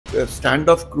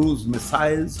standoff cruise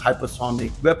missiles,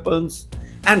 hypersonic weapons,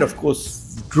 and of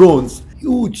course drones.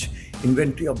 Huge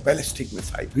inventory of ballistic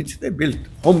missiles, which they built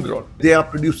homegrown. They are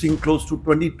producing close to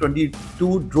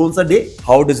 22 drones a day.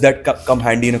 How does that come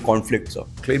handy in a conflict, sir?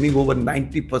 Claiming over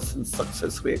 90%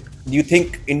 success rate. Do you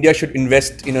think India should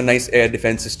invest in a nice air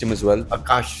defense system as well?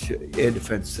 Akash air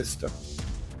defense system,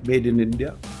 made in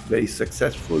India, very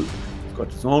successful. It's got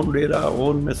its own radar,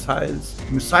 own missiles.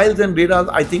 Missiles and radars,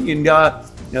 I think India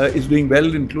is doing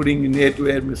well, including in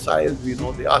air-to-air missiles. We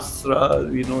know the Astra,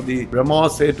 we know the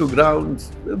BrahMos air-to-ground.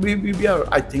 We are,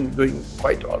 I think, doing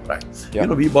quite all right. Yeah.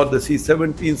 We bought the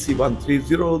C-17,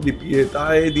 C-130, the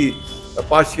P-8I, the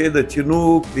Apache, the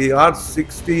Chinook, the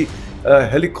R-60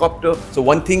 helicopter. So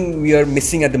one thing we are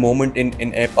missing at the moment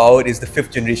in air power is the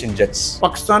 5th generation jets.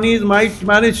 Pakistanis might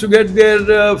manage to get their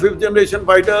 5th generation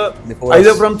fighter Before either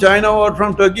us. from China or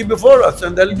from Turkey before us,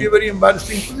 and that'll be a very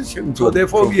embarrassing position. So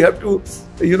therefore we have to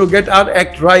get our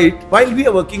act right while we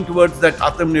are working towards that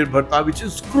Atmanirbharta, which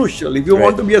is crucial. If you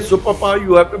want to be a superpower,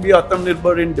 you have to be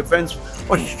Atmanirbhar in defense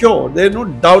for sure. There's no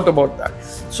doubt about that.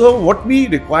 So what we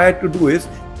require to do is,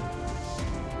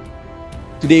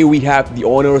 today we have the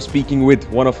honor of speaking with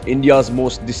one of India's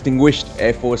most distinguished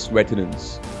Air Force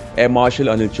veterans, Air Marshal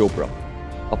Anil Chopra.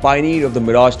 A pioneer of the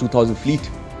Mirage 2000 fleet,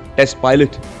 test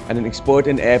pilot, and an expert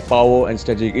in air power and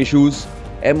strategic issues,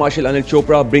 Air Marshal Anil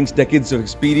Chopra brings decades of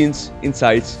experience,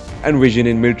 insights, and vision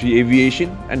in military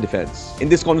aviation and defense. In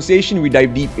this conversation, we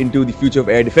dive deep into the future of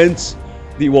air defense,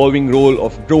 the evolving role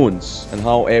of drones, and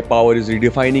how air power is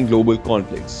redefining global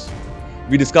conflicts.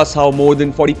 We discuss how more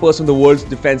than 40% of the world's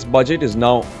defense budget is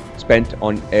now spent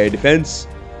on air defense,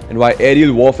 and why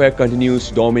aerial warfare continues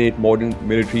to dominate modern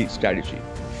military strategy.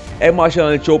 Air Marshal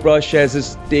Anil Chopra shares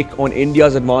his take on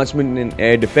India's advancement in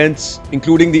air defense,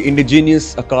 including the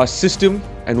Indigenous Akash system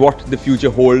and what the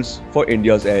future holds for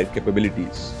India's air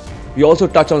capabilities. We also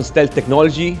touch on stealth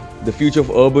technology, the future of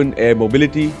urban air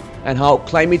mobility, and how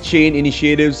climate change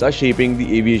initiatives are shaping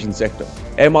the aviation sector.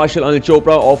 Air Marshal Anil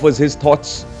Chopra offers his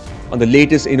thoughts on the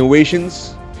latest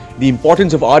innovations, the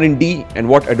importance of R&D, and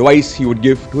what advice he would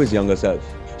give to his younger self.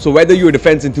 So whether you're a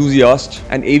defense enthusiast,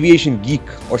 an aviation geek,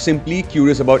 or simply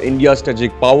curious about India's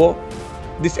strategic power,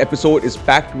 this episode is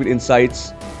packed with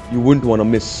insights you wouldn't want to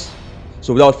miss.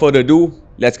 So without further ado,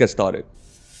 let's get started.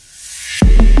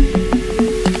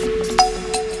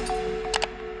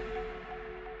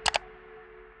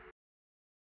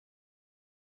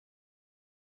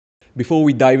 Before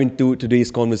we dive into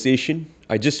today's conversation,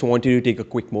 I just wanted to take a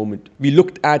quick moment. We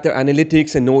looked at the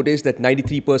analytics and noticed that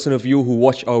 93% of you who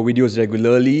watch our videos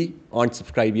regularly aren't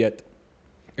subscribed yet.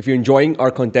 If you're enjoying our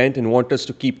content and want us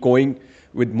to keep going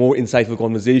with more insightful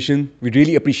conversation, we'd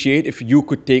really appreciate if you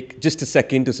could take just a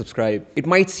second to subscribe. It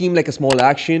might seem like a small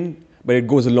action, but it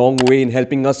goes a long way in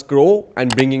helping us grow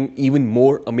and bringing even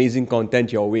more amazing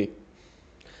content your way.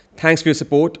 Thanks for your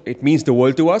support. It means the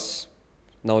world to us.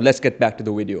 Now let's get back to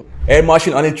the video. Air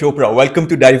Marshal Anil Chopra, welcome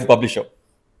to Diary for Publisher.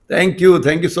 thank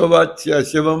you so much,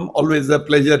 Shivam. Always a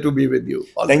pleasure to be with you.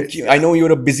 Always. Thank you. I know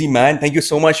you're a busy man. Thank you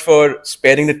so much for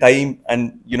sparing the time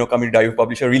and coming to Diary for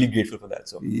Publisher. Really grateful for that.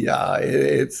 So yeah,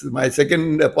 it's my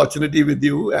second opportunity with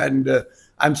you, and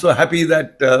I'm so happy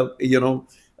that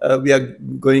we are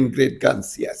going great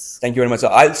guns. Yes. thank you very much, sir.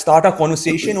 I'll start our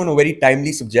conversation on a very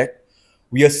timely subject.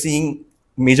 We are seeing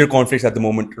major conflicts at the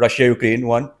moment, Russia-Ukraine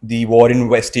one, the war in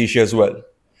West Asia as well.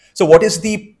 So what is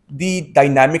the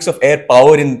dynamics of air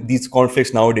power in these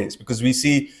conflicts nowadays? Because we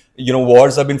see,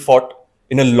 wars have been fought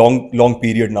in a long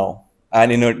period now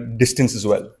and in a distance as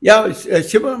well. Yeah,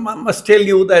 Shiva, I must tell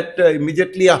you that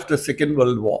immediately after Second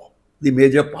World War, the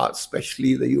major powers,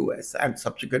 especially the US and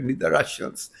subsequently the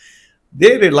Russians,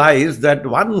 they realized that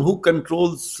one who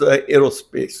controls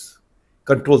aerospace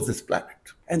controls this planet.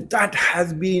 And that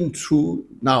has been true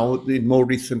now, more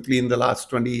recently in the last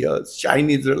 20 years.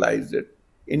 Chinese realized it.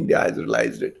 India has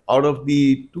realized it. Out of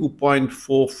the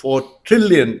 $2.44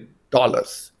 trillion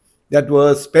that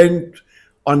were spent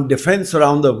on defense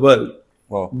around the world,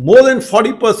 Wow. more than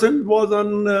 40% was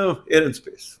on air and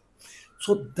space.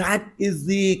 So that is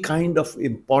the kind of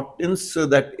importance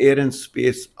that air and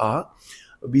space are.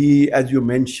 As you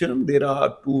mentioned, there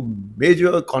are two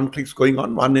major conflicts going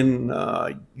on, one in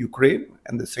Ukraine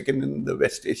and the second in the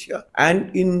West Asia.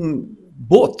 And in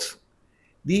both,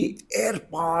 the air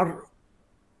power,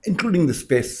 including the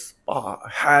space power,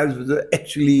 has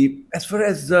actually, as far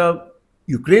as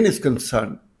Ukraine is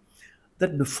concerned,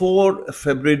 that before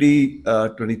February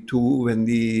 22, when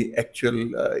the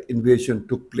actual invasion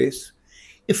took place,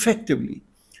 effectively,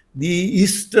 the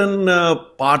eastern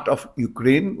part of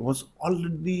Ukraine was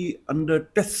already under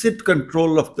tacit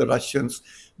control of the Russians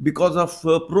because of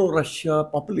pro-Russia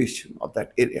population of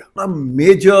that area. A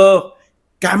major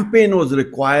campaign was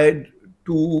required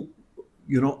to,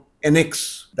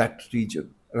 annex that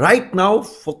region. Right now,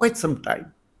 for quite some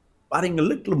time, barring a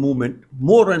little movement,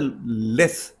 more and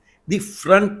less, the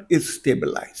front is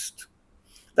stabilized.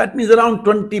 That means around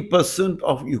 20%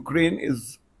 of Ukraine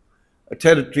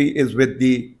territory is with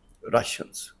the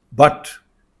Russians. But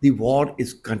the war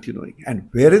is continuing. And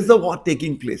where is the war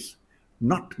taking place?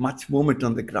 Not much movement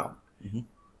on the ground,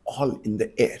 all in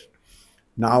the air.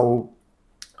 Now,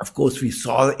 of course, we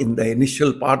saw in the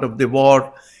initial part of the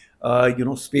war,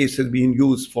 space has been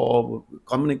used for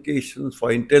communications,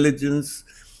 for intelligence,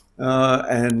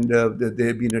 and there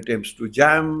have been attempts to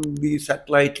jam the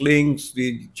satellite links,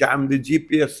 jam the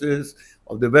GPSs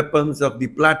of the weapons, of the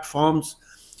platforms.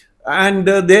 And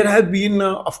there have been,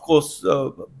 of course,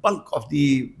 bulk of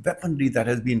the weaponry that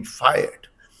has been fired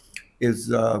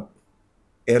is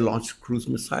air-launched cruise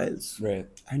missiles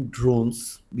and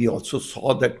drones. We also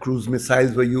saw that cruise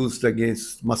missiles were used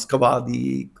against Moskva,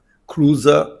 the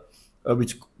cruiser,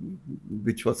 which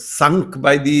was sunk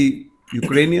by the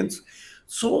Ukrainians.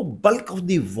 So bulk of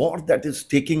the war that is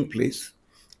taking place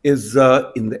is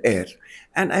in the air.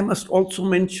 And I must also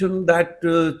mention that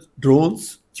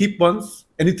drones, cheap ones,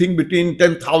 anything between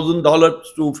 $10,000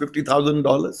 to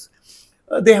 $50,000,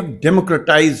 they have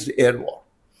democratized air war.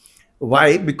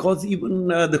 Why? Because even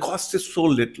the cost is so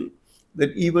little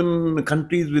that even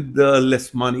countries with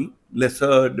less money,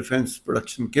 lesser defense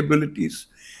production capabilities,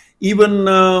 even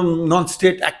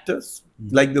non-state actors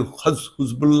like the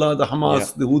Hezbollah, the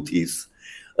Hamas, the Houthis,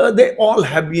 they all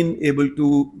have been able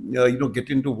to get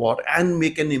into war and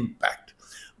make an impact.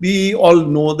 We all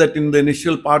know that in the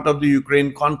initial part of the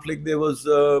Ukraine conflict, there was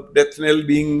death knell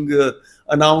being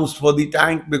announced for the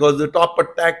tank because the top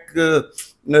attack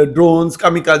drones,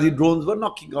 kamikaze drones, were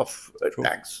knocking off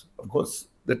tanks. Of course,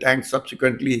 the tanks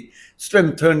subsequently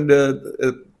strengthened,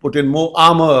 put in more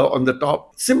armor on the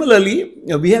top. Similarly,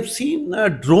 we have seen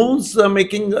drones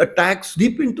making attacks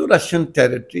deep into Russian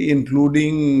territory,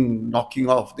 including knocking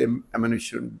off their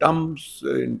ammunition dumps,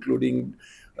 including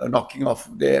knocking off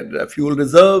their fuel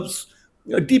reserves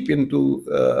deep into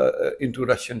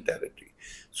Russian territory.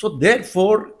 So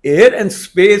therefore, air and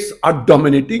space are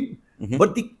dominating,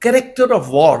 but the character of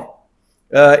war,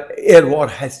 air war,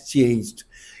 has changed.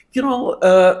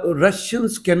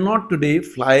 Russians cannot today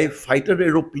fly fighter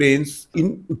aeroplanes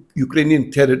in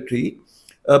Ukrainian territory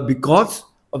because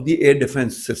of the air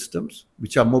defense systems,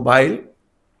 which are mobile.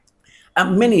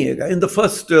 And many, in the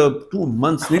first 2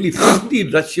 months, nearly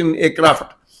 50 Russian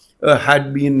aircraft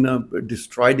had been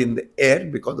destroyed in the air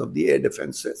because of the air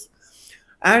defenses.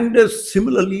 And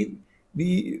similarly,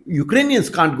 the Ukrainians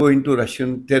can't go into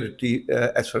Russian territory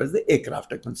as far as the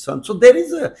aircraft are concerned. So there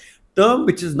is a term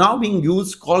which is now being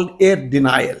used called air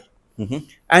denial.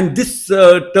 And this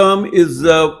term is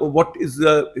what is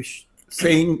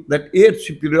saying that air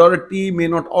superiority may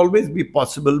not always be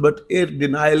possible, but air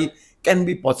denial can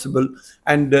be possible.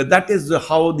 And that is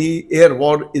how the air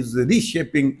war is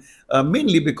reshaping,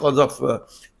 mainly because of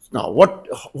now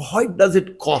how does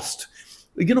it cost?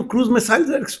 Cruise missiles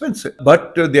are expensive,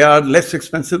 but they are less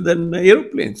expensive than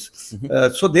aeroplanes.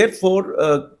 So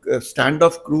therefore,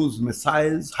 standoff cruise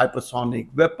missiles, hypersonic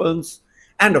weapons,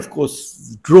 and of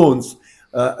course, drones.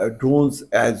 Drones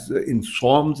as in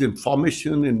swarms, in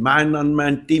formation, in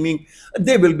man-unmanned teaming,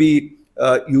 they will be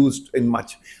used in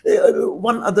much.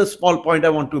 One other small point I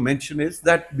want to mention is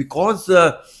that because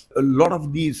a lot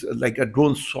of these, like a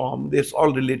drone swarm, this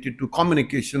all related to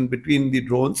communication between the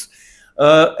drones,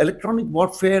 electronic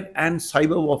warfare and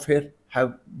cyber warfare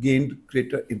have gained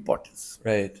greater importance.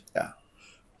 Right. Yeah.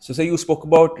 So, sir, you spoke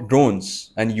about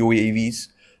drones and UAVs.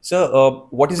 So,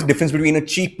 what is the difference between a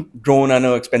cheap drone and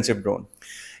an expensive drone?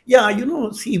 Yeah,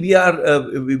 see, we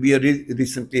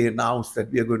recently announced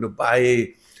that we are going to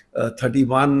buy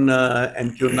 31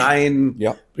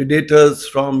 MQ-9 Predators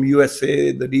from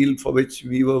USA, the deal for which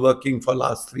we were working for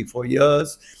last 3-4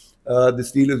 years.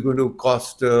 This deal is going to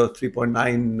cost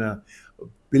 $3.9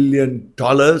 billion.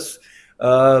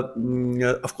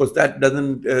 Of course,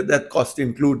 that cost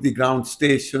include the ground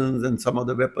stations and some of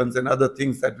the weapons and other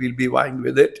things that we'll be buying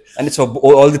with it. And it's for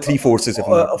all the three forces.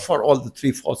 For all the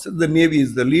three forces. The Navy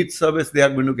is the lead service. They are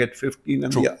going to get 15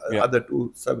 and the other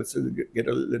two services get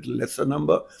a little lesser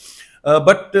number.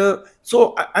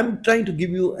 So I'm trying to give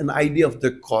you an idea of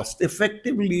the cost.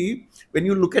 Effectively, when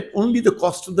you look at only the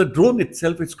cost of the drone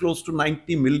itself, it's close to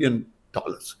 $90 million.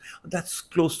 That's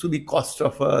close to the cost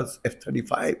of a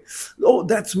F-35. Oh,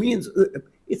 that means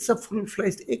it's a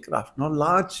full-fledged aircraft. Now,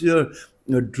 large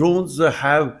drones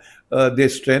have their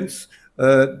strengths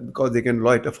because they can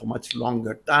loiter for much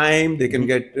longer time. They can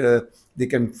get, they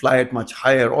can fly at much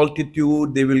higher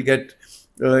altitude. They will get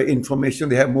information.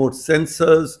 They have more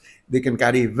sensors. They can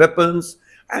carry weapons,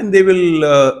 and they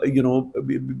will,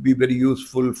 be very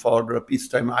useful for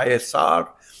peacetime ISR.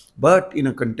 But in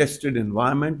a contested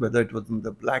environment, whether it was in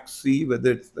the Black Sea,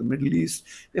 whether it's the Middle East,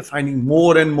 they're finding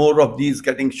more and more of these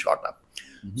getting shot up.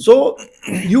 So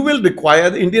you will require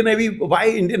the Indian Navy. Why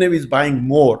Indian Navy is buying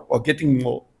more or getting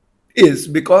more is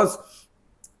because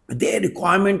their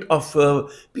requirement of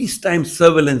peacetime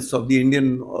surveillance of the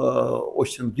Indian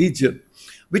Ocean region,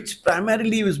 which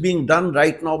primarily is being done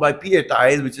right now by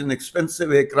P8Is, which is an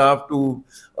expensive aircraft to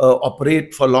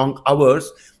operate for long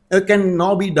hours, can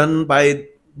now be done by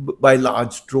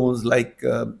large drones like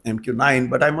MQ-9.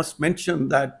 But I must mention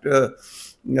that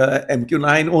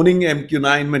MQ-9, owning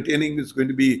MQ-9, maintaining is going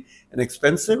to be an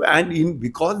expensive, and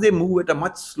because they move at a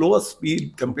much slower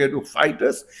speed compared to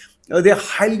fighters, they are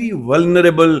highly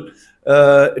vulnerable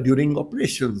during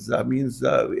operations. That means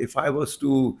if I was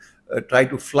to try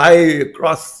to fly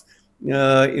across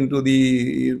into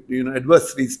the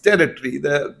adversary's territory,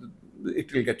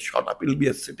 it will get shot up. It will be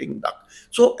a sitting duck.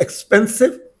 So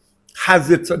expensive,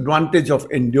 has its advantage of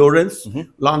endurance.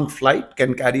 Long flight,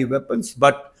 can carry weapons,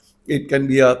 but it can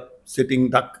be a sitting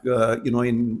duck,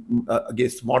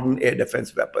 against modern air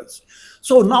defense weapons.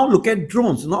 So now look at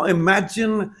drones. Now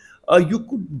imagine you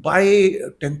could buy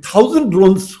 10,000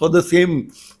 drones for the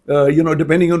same,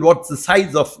 depending on what's the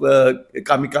size of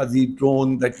kamikaze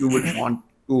drone that you would want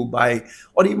to buy,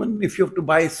 or even if you have to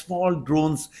buy small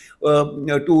drones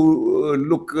to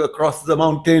look across the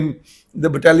mountain. The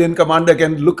battalion commander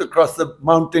can look across the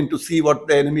mountain to see what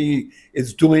the enemy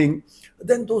is doing.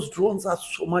 Then those drones are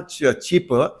so much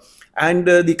cheaper. And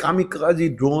the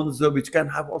kamikaze drones, which can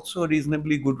have also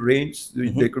reasonably good range.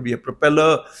 They could be a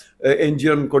propeller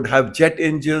engine, could have jet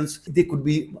engines. They could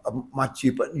be much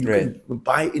cheaper. You can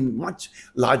buy in much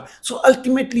large. So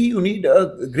ultimately, you need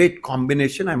a great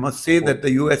combination. I must say that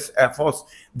the US Air Force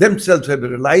themselves have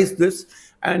realized this,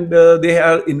 and they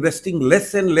are investing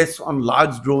less and less on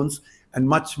large drones and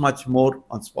much, much more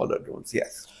on smaller drones.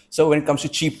 Yes. So when it comes to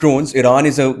cheap drones, Iran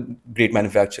is a great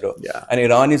manufacturer. Yeah. And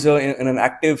Iran is in an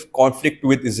active conflict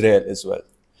with Israel as well.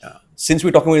 Yeah. Since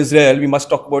we're talking about Israel, we must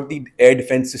talk about the air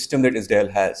defense system that Israel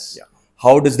has. Yeah.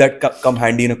 How does that come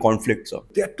handy in a conflict, sir?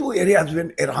 There are two areas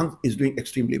when Iran is doing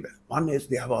extremely well. One is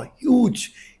they have a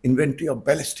huge inventory of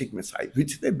ballistic missiles,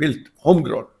 which they built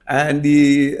homegrown. And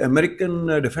the American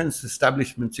defense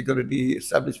establishment, security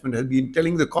establishment, has been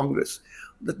telling the Congress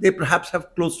that they perhaps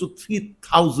have close to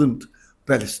 3,000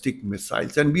 ballistic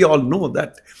missiles. And we all know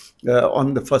that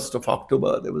on the 1st of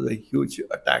October, there was a huge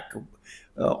attack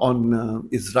on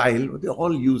Israel. They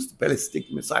all used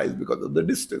ballistic missiles because of the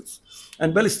distance.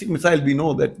 And ballistic missile, we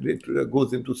know that it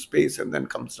goes into space and then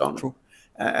comes down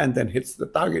and then hits the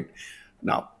target.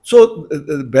 Now, so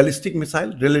the ballistic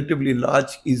missile, relatively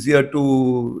large, easier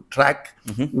to track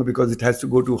because it has to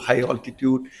go to high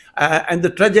altitude. And the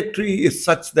trajectory is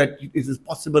such that it is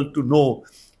possible to know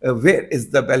where is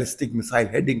the ballistic missile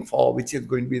heading for, which is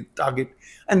going to be the target.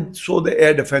 And so the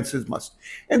air defenses must.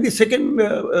 And the second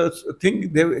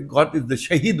thing they got is the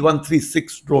Shahed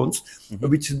 136 drones,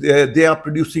 which they are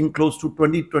producing close to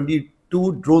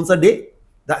 22 drones a day.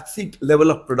 That's the level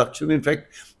of production. In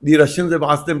fact, the Russians have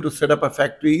asked them to set up a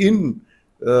factory in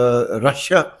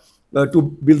Russia to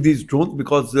build these drones,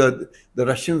 because the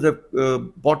Russians have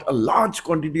bought a large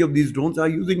quantity of these drones, are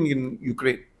using in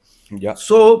Ukraine. Yeah.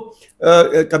 So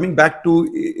coming back to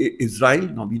Israel,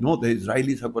 now we know the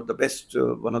Israelis have got the best,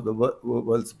 one of the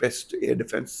world's best air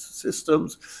defense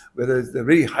systems, whether it's the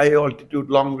very high altitude,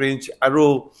 long range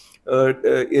Arrow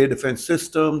air defense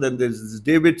system, then there's this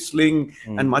David Sling,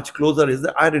 and much closer is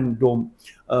the Iron Dome.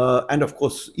 And of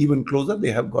course, even closer,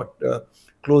 they have got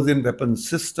close-in weapon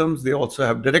systems. They also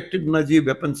have directed energy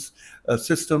weapons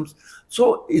systems.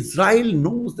 So Israel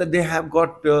knows that they have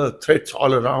got threats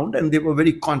all around, and they were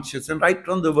very conscious. And right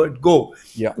from the word go,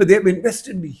 they have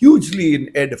invested hugely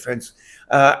in air defense.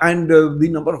 And the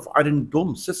number of Iron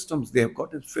Dome systems they have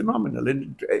got is phenomenal.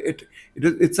 And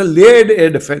it's a layered air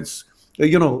defense.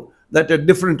 That at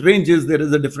different ranges, there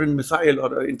is a different missile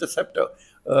or an interceptor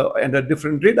and a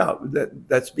different radar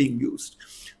that's being used.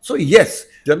 So yes,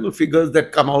 general figures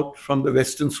that come out from the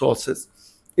Western sources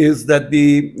is that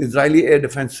the Israeli air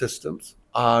defense systems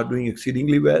are doing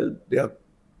exceedingly well. They are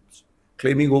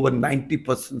claiming over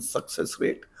 90% success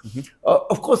rate.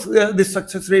 Of course, this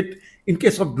success rate, in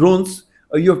case of drones,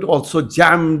 You have to also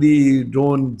jam the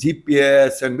drone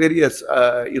GPS and various,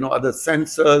 other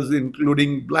sensors,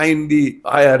 including blind the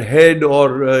IR head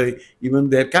or even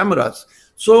their cameras.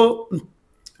 So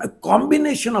a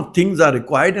combination of things are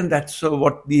required, and that's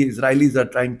what the Israelis are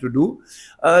trying to do.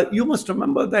 You must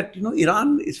remember that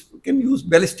Iran can use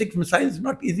ballistic missiles.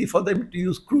 Not easy for them to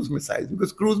use cruise missiles,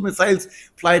 because cruise missiles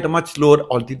fly at a much lower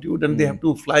altitude, and they have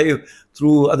to fly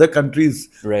through other countries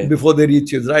before they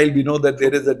reach Israel. We know that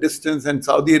there is a distance, and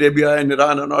Saudi Arabia and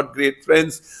Iran are not great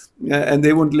friends, and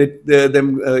they won't let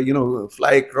them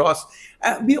fly across.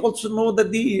 We also know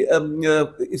that the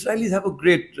Israelis have a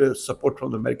great support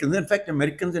from the Americans. In fact,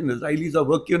 Americans and Israelis are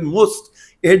working on most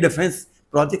air defense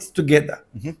projects together.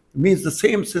 It means the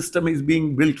same system is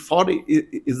being built for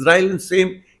Israel, and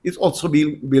same is also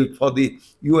being built for the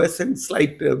US, and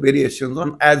slight variations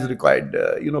on as required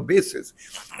basis.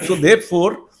 So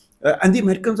therefore, and the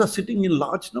Americans are sitting in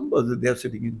large numbers. They are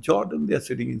sitting in Jordan, they are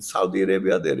sitting in Saudi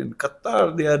Arabia, they are in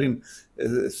Qatar, they are in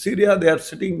Syria, they are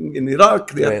sitting in Iraq,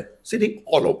 they are sitting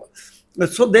all over.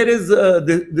 So there is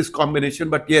this combination.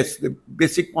 But yes, the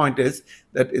basic point is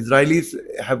that Israelis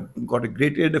have got a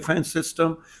great air defense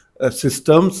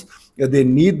systems. They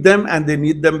need them, and they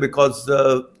need them because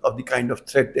of the kind of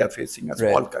threat they are facing as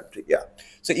a small country. Yeah.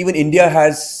 So even India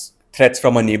has threats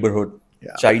from our neighborhood,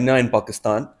 China and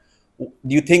Pakistan.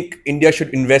 Do you think India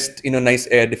should invest in a nice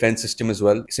air defense system as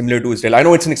well, similar to Israel? I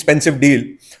know it's an expensive deal,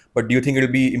 but do you think it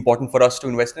will be important for us to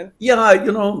invest in? Yeah,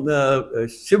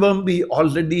 Shivam, we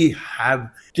already have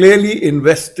clearly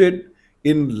invested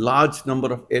in large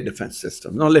number of air defense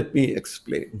systems. Now, let me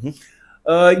explain.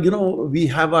 We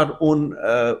have our own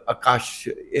Akash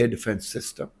air defense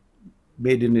system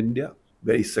made in India,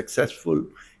 very successful.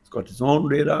 Got its own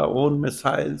radar, own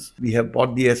missiles. We have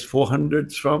bought the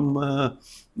S-400s from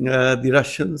the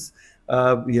Russians.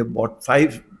 We have bought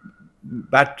 5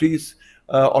 batteries,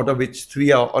 out of which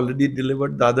 3 are already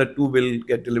delivered. The other 2 will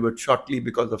get delivered shortly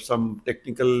because of some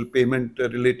technical payment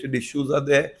related issues are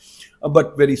there.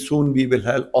 But very soon we will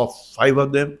have 5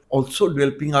 of them. Also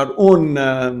developing our own,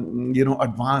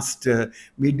 advanced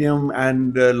medium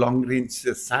and long-range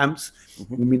SAMs.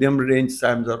 Medium-range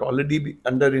SAMs are already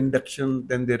under induction.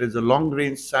 Then there is a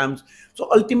long-range SAMs. So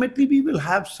ultimately we will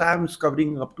have SAMs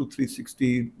covering up to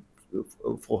 360,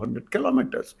 400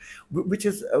 kilometers, which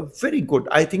is very good.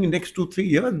 I think in the next 2-3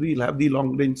 years, we'll have the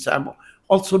long-range SAM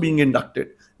also being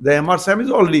inducted. The MR SAM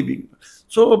is already being.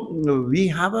 So we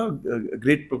have a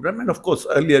great program. And of course,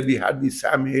 earlier we had the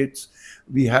SAM-8s,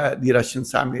 we had the Russian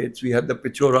SAM-8s, we had the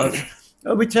Pechoras,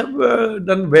 which have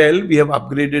done well. We have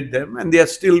upgraded them, and they are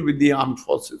still with the armed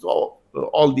forces,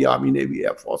 all the Army, Navy,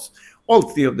 Air Force. All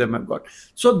 3 of them have got.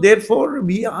 So therefore,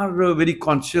 we are very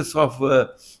conscious of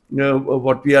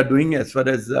what we are doing as far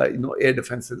as air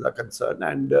defenses are concerned,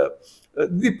 and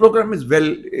the program is well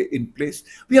in place.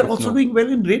 We are also doing well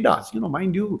in radars.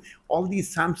 Mind you, all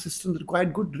these SAM systems require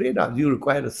good radars. You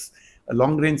require a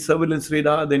long-range surveillance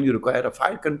radar, then you require a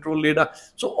fire control radar.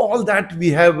 So all that we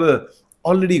have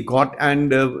already got,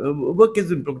 and work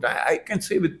is in progress. I can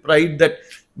say with pride that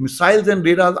missiles and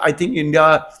radars, I think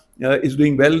India is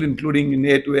doing well, including in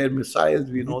air-to-air missiles.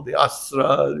 We know the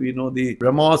Astra, we know the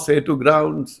BrahMos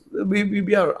air-to-grounds.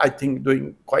 We are, I think,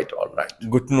 doing quite all right.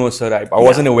 Good to know, sir. I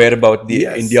wasn't aware about the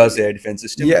India's air defense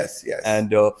system. Yes.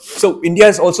 And so India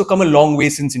has also come a long way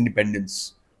since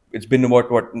independence. It's been about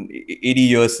 80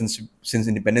 years since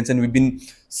independence, and we've been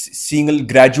seeing a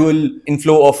gradual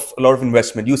inflow of a lot of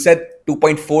investment. You said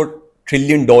 $2.4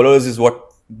 trillion is what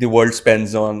the world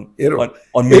spends on military.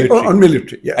 On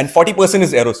military, yes. And 40%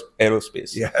 is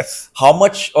aerospace. Yes. How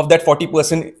much of that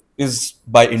 40% is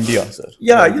by India, sir?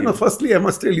 Yeah, firstly, I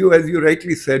must tell you, as you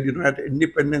rightly said, at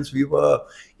independence, we were,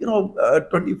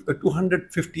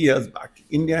 250 years back.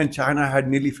 India and China had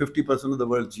nearly 50% of the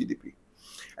world's GDP.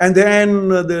 And then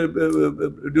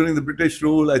during the British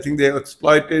rule, I think they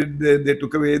exploited, they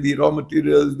took away the raw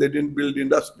materials, they didn't build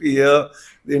industry here.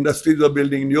 The industries were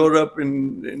building in Europe,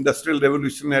 and Industrial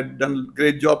Revolution had done a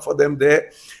great job for them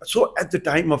there. So at the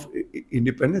time of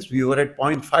independence, we were at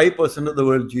 0.5% of the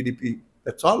world's GDP.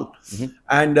 That's all.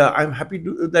 And I'm happy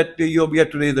that we are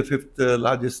today the 5th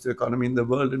largest economy in the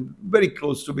world, and very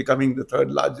close to becoming the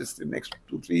 3rd largest in the next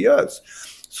 2-3 years.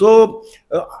 So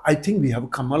I think we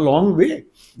have come a long way.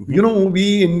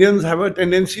 We Indians have a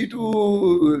tendency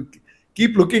to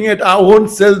keep looking at our own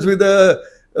selves with a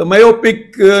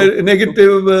myopic,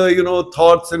 negative,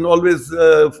 thoughts, and always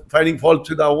finding faults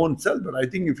with our own self. But I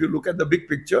think if you look at the big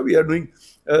picture, we are doing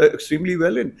extremely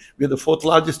well in. We're the fourth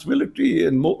largest military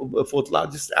and fourth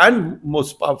largest and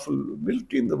most powerful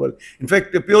military in the world. In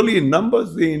fact, purely in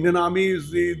numbers, the Indian Army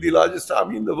is the largest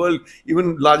army in the world,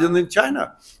 even larger than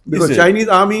China. Because Chinese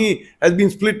army has been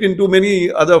split into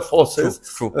many other forces.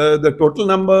 True, true. The total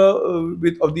number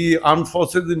of the armed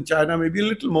forces in China may be a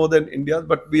little more than India,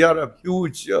 but we are a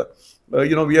huge,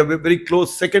 we are very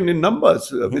close second in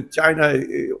numbers with China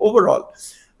overall.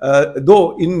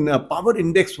 Though in power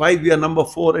index wise, we are number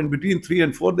 4, and between 3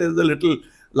 and 4, there's a little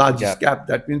largest gap.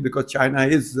 That means because China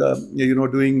is,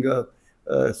 doing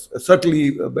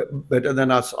certainly better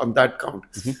than us on that count.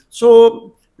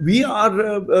 So we are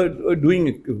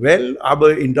doing well.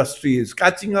 Our industry is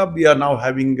catching up. We are now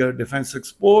having defense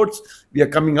exports. We are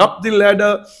coming up the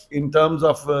ladder in terms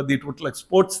of the total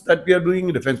exports that we are doing.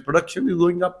 Defense production is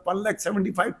going up.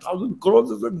 1,75,000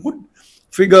 crores is a good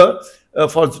figure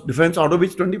for defense, out of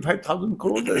which 25,000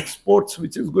 crores are exports,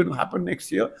 which is going to happen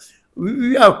next year.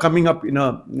 We are coming up in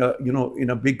a in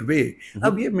a big way.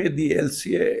 We have made the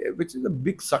LCA, which is a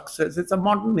big success. It's a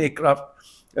modern aircraft,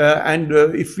 and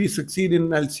if we succeed in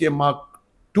LCA Mark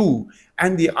II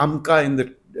and the AMCA in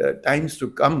the times to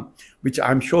come, which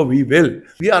I'm sure we will,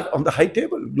 we are on the high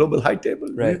table, global high table.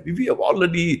 Right. We have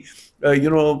already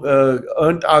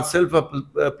earned ourselves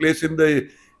a place in the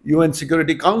UN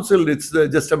Security Council. It's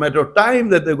just a matter of time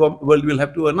that the world will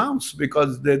have to announce,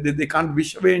 because they can't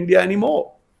wish away India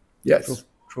anymore. Yes.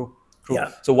 True.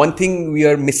 Yeah. So one thing we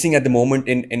are missing at the moment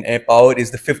in air power is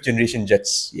the 5th generation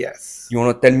jets. Yes. You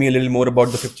want to tell me a little more about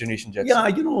the 5th generation jets? Yeah,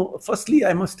 firstly,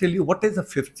 I must tell you, what is a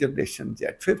 5th generation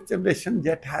jet? 5th generation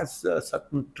jet has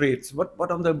certain traits. What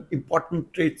are the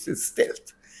important traits is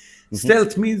stealth.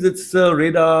 Stealth means it's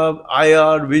radar,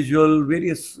 IR, visual,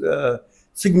 various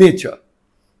signature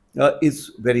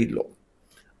is very low.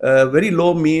 Very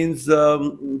low means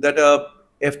that a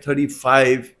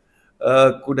F-35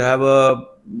 could have a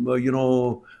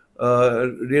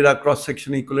radar cross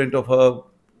section equivalent of a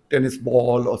tennis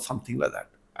ball or something like that,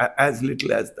 as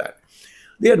little as that.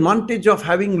 The advantage of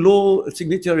having low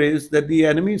signature is that the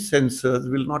enemy sensors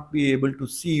will not be able to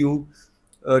see you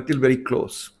till very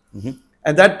close.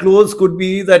 And that close could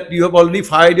be that you have already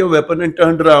fired your weapon and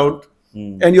turned around,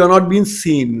 and you are not being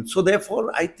seen. So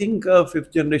therefore, I think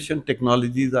 5th generation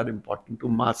technologies are important to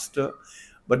master.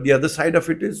 But the other side of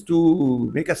it is to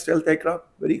make a stealth aircraft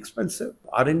very expensive.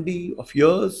 R&D of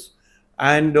years,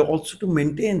 and also to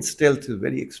maintain stealth is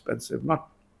very expensive, not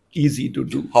easy to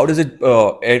do. How does it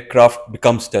aircraft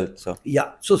become stealth, sir?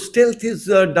 Yeah, so stealth is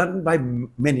done by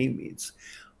many means.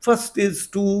 First is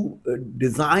to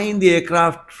design the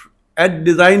aircraft at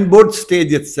design board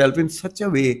stage itself in such a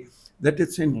way that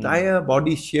its entire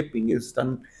body shaping is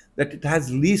done, that it has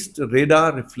least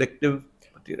radar reflective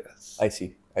materials. I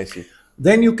see.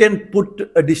 Then you can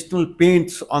put additional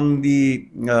paints on the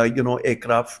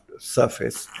aircraft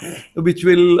surface, which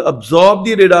will absorb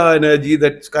the radar energy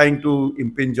that's going to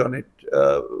impinge on it,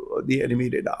 the enemy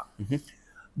radar.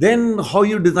 Then how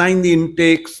you design the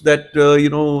intakes, that the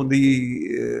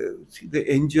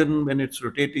engine, when it's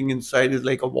rotating inside, is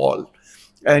like a wall,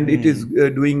 and it is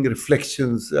doing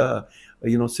reflections.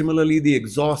 Similarly, the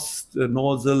exhaust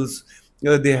nozzles,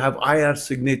 they have IR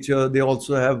signature. They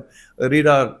also have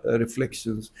radar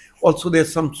reflections. Also,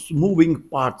 there's some moving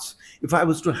parts. If I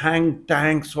was to hang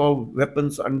tanks or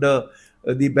weapons under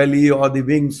the belly or the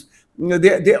wings,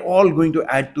 they're all going to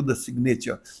add to the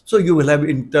signature. So you will have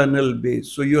internal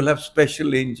base. So you'll have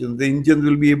special engines. The engines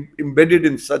will be embedded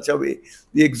in such a way.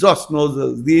 The exhaust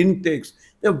nozzles, the intakes,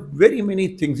 there are very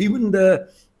many things. Even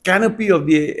the canopy of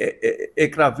the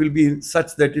aircraft will be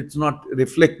such that it's not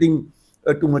reflecting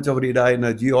too much of radar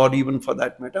energy, or even for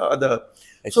that matter other.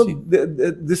 So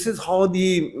this is how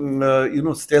the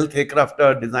stealth aircraft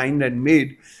are designed and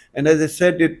made. And as I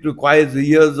said, it requires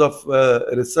years of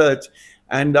research.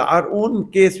 And our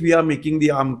own case, we are making the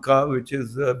AMCA, which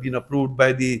has been approved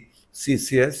by the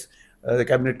CCS. The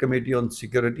Cabinet Committee on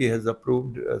Security has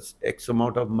approved X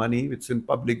amount of money. It's in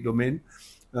public domain.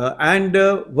 And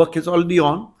work is already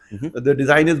on. The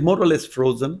design is more or less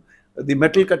frozen. The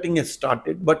metal cutting has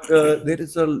started, but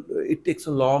it takes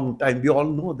a long time. We all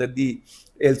know that the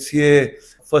LCA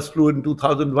first flew in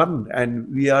 2001,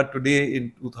 and we are today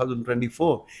in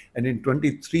 2024. And in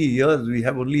 23 years, we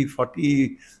have only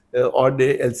 40 odd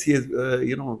LCAs,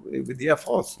 with the Air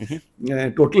Force.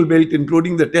 Total built,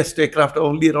 including the test aircraft, are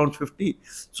only around 50.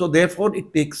 So therefore,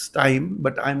 it takes time.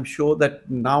 But I'm sure that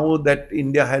now that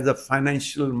India has a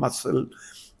financial muscle,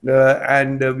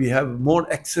 and we have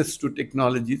more access to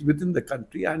technologies within the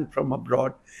country and from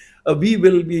abroad,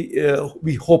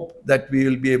 we hope that we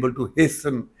will be able to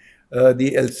hasten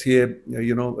the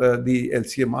LCA, the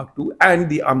LCA Mark II and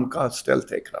the AMCA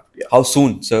stealth aircraft. Yeah. How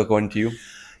soon, sir, according to you?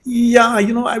 Yeah,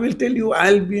 I will tell you,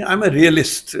 I'm a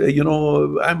realist.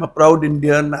 I'm a proud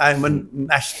Indian. I'm a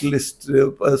nationalist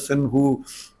person who,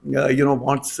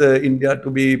 wants India to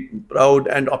be proud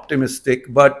and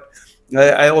optimistic. But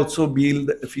I also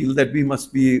feel that we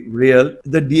must be real.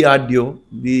 The DRDO,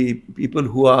 the people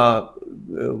who are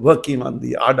working on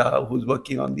the ADA, who's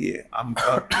working on the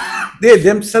AMCA, they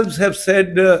themselves have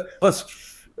said first,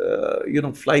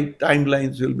 flight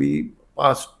timelines will be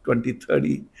past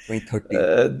 2030.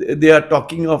 2030. They are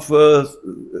talking of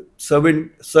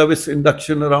service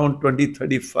induction around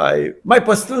 2035. My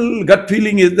personal gut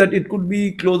feeling is that it could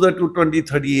be closer to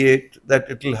 2038 that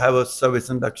it will have a service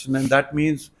induction, and that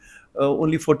means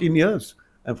only 14 years.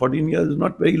 And 14 years is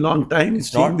not very long time.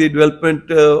 It's seeing not. the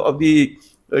development of the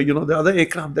the other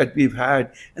aircraft that we've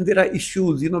had, and there are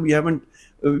issues. We haven't.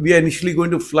 We are initially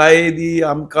going to fly the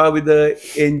AMCA with the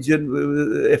engine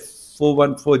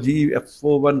F414G,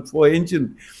 F414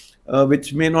 engine,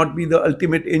 which may not be the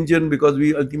ultimate engine because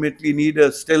we ultimately need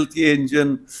a stealthy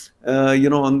engine,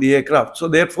 on the aircraft. So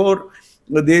therefore,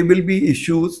 there will be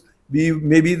issues.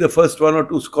 Maybe the first one or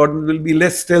two squadrons will be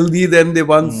less stealthy than the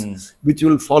ones which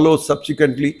will follow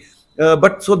subsequently.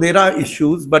 But so there are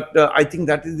issues, but I think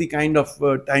that is the kind of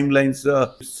timelines,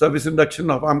 service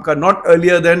induction of AMCA, not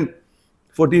earlier than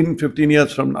 14, 15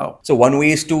 years from now. So one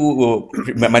way is to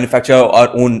manufacture our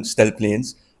own stealth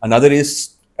planes. Another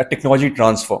is a technology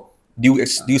transfer. Do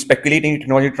you speculate any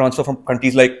technology transfer from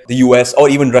countries like the US or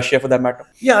even Russia for that matter?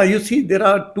 Yeah, you see, there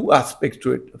are two aspects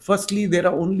to it. Firstly, there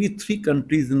are only 3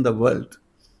 countries in the world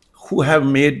who have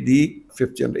made the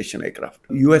 5th generation aircraft.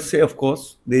 USA, of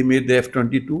course, they made the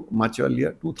F-22 much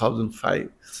earlier, 2005,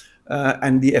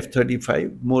 and the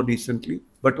F-35 more recently.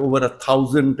 But over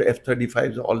 1,000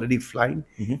 F-35s are already flying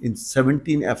in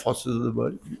 17 air forces of the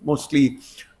world, mostly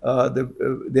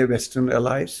their Western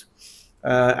allies.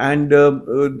 And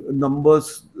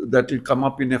numbers that will come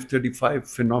up in F-35,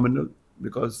 phenomenal,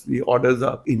 because the orders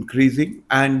are increasing,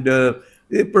 and the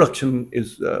production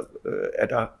is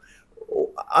at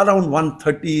around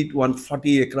 130 to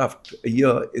 140 aircraft a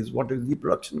year is what is the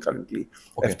production currently,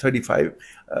 F-35.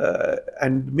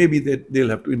 And maybe they'll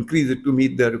have to increase it to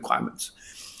meet their requirements.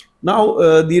 Now,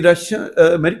 the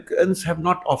Americans have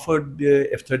not offered the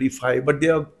F-35, but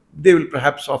they will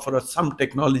perhaps offer us some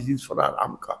technologies for our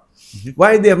AMCA.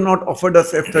 Why they have not offered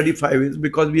us F-35 is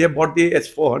because we have bought the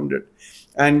S-400.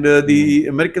 And the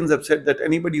Americans have said that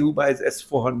anybody who buys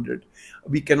S-400,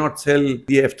 we cannot sell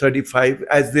the F-35,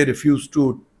 as they refused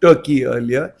to Turkey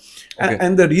earlier.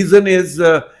 And the reason is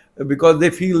because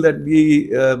they feel that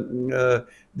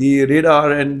the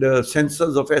radar and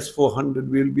sensors of S-400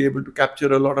 will be able to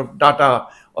capture a lot of data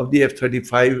of the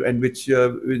F-35, and which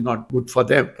is not good for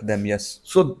them. For them, yes.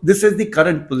 So this is the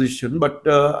current position, but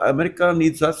America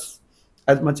needs us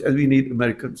as much as we need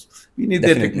Americans. We need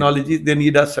their technologies. They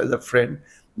need us as a friend.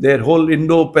 Their whole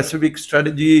Indo-Pacific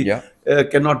strategy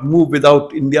cannot move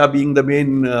without India being the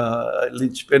main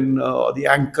linchpin or the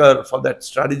anchor for that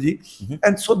strategy.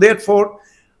 And so therefore,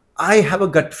 I have a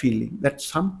gut feeling that at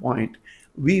some point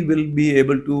we will be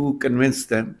able to convince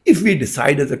them, if we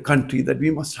decide as a country that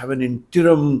we must have an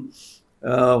interim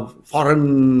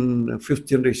foreign 5th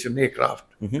generation aircraft,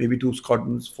 maybe 2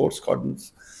 squadrons, 4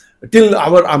 squadrons, till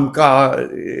our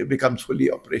AMCA becomes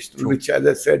fully operational, which, as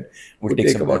I said, would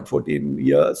take about 14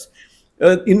 years.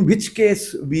 In which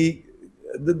case,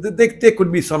 there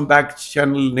could be some back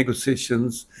channel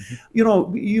negotiations.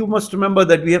 You must remember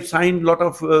that we have signed a lot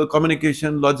of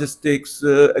communication, logistics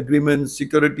agreements,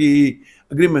 security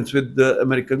agreements with the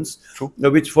Americans,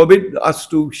 which forbid us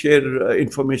to share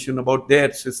information about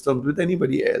their systems with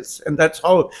anybody else. And that's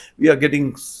how we are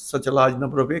getting such a large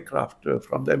number of aircraft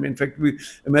from them. In fact,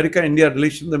 America-India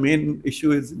relation, the main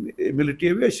issue is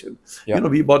military aviation.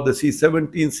 We bought the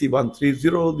C-17,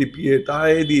 C-130, the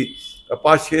P-8I, the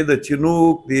Apache, the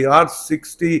Chinook, the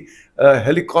R-60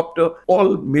 helicopter.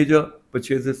 All major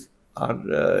purchases are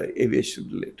aviation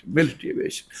related, military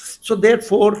aviation. So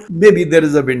therefore, maybe there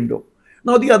is a window.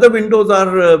 Now, the other windows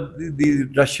are the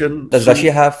Russian. Does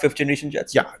Russia have 5th generation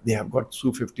jets? Yeah, they have got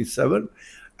Su-57.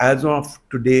 As of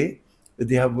today,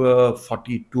 they have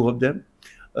 42 of them.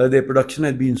 Their production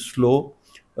has been slow.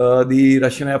 The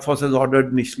Russian Air Force has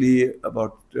ordered initially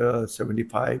about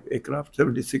 75 aircraft,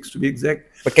 76 to be exact.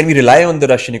 But can we rely on the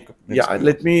Russian equipment? Yeah,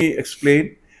 let me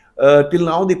explain. Till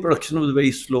now, the production was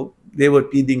very slow. There were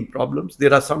teething problems.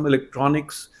 There are some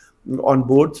electronics on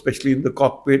board, especially in the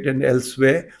cockpit and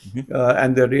elsewhere,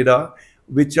 and the radar,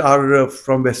 which are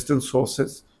from Western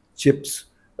sources, chips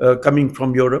coming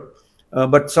from Europe.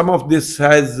 But some of this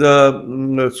has,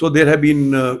 so there have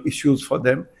been issues for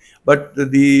them. But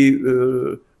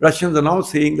the Russians are now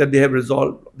saying that they have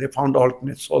resolved, they found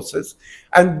alternate sources.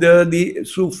 And the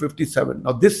Su-57,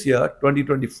 now this year,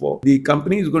 2024, the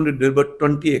company is going to deliver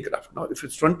 20 aircraft. Now, if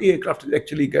it's 20 aircraft, it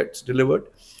actually gets delivered.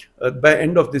 By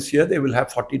end of this year, they will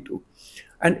have 42.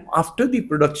 And after the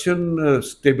production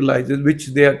stabilizes, which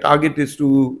their target is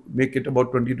to make it about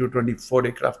 20 to 24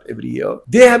 aircraft every year,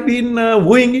 they have been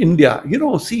wooing India. You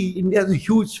know, see, India is a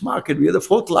huge market. We are the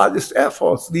fourth largest air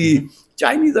force. The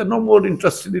Chinese are no more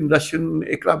interested in Russian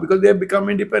aircraft because they have become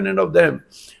independent of them.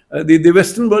 The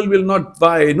Western world will not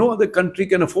buy. No other country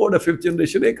can afford a fifth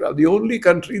generation aircraft. The only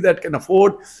country that can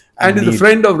afford and is a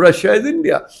friend of Russia is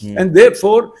India. And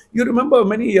therefore, you remember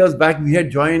many years back, we had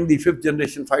joined the fifth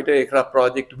generation fighter aircraft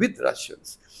project with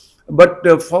Russians. But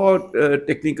for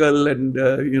technical and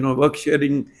work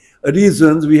sharing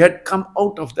reasons, we had come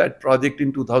out of that project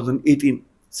in 2018,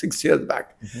 6 years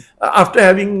back, after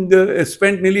having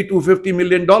spent nearly $250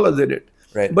 million in it.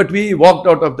 Right. But we walked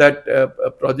out of that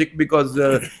project because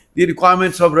the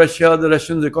requirements of Russia, the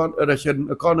Russian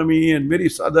economy, and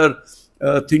various other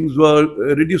things were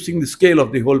reducing the scale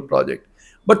of the whole project.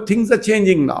 But things are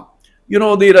changing now. You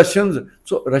know, the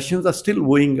Russians are still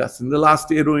wooing us. In the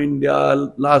last Aero India,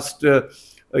 last, Defense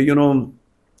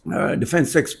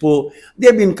Expo, they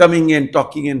have been coming and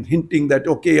talking and hinting that,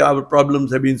 okay, our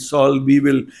problems have been solved.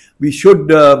 We should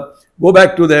go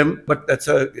back to them, but that's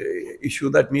a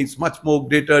issue that needs much more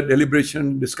greater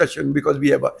deliberation, discussion, because we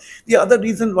have the other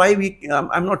reason why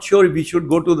I'm not sure if we should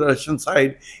go to the Russian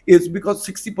side is because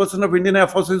 60% of Indian Air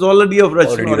Force is already of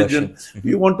Russian origin.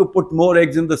 You want to put more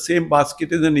eggs in the same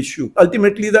basket is an issue.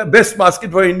 Ultimately, the best basket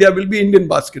for India will be Indian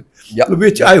basket,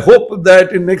 which I hope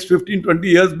that in next 15, 20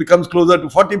 years becomes closer to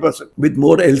 40% with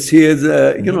more LCAs,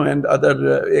 and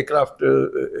other aircraft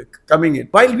coming in.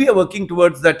 While we are working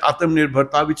towards that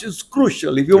Atmanirbharta, which is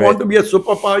crucial. If you want to be a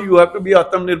superpower, you have to be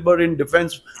Atmanirbhar in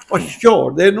defense for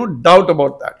sure. There is no doubt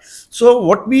about that. So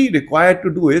what we require to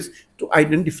do is to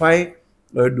identify,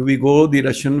 do we go the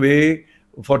Russian way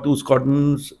for 2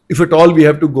 squadrons? If at all we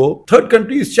have to go. Third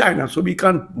country is China, so we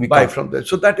can't buy from there.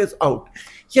 So that is out.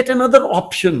 Yet another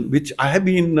option which I have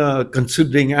been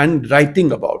considering and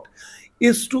writing about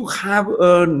is to have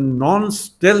a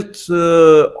non-stealth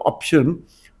option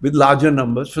with larger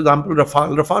numbers. For example,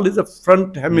 Rafale. Rafale is a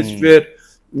front hemisphere,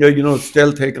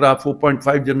 stealth aircraft,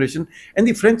 4.5 generation. And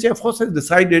the French Air Force has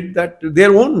decided that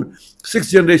their own 6th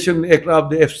generation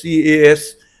aircraft, the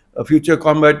FCAS, Future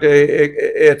Combat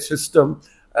Air System,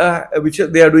 which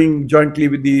they are doing jointly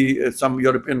with some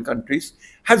European countries,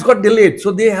 has got delayed.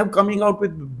 So they have coming out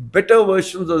with better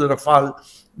versions of the Rafale.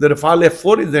 The Rafale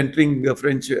F4 is entering the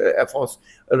French Air Force.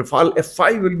 Rafale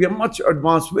F5 will be a much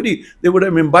advanced, they would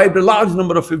have imbibed a large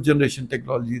number of 5th generation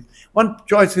technologies. One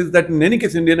choice is that in any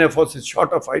case, Indian Air Force is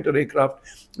short of fighter aircraft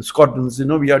squadrons.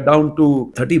 We are down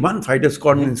to 31 fighter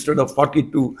squadrons instead of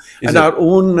 42. And our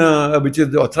own, which is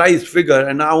the authorized figure,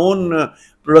 and our own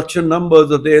production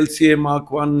numbers of the LCA Mark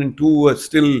 1 and 2 are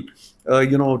still,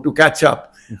 to catch up.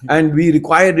 And we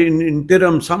required in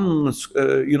interim some,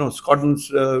 squadrons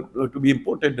to be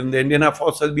imported. And the Indian Air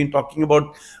Force has been talking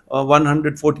about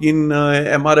 114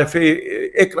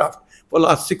 MRFA aircraft for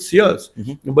last 6 years.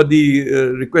 But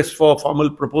the request for formal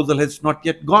proposal has not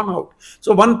yet gone out.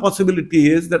 So one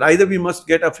possibility is that either we must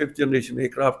get a 5th generation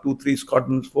aircraft, 2, 3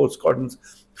 squadrons, 4 squadrons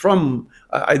from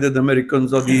either the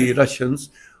Americans or the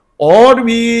Russians, or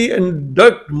we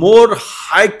induct more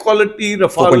high quality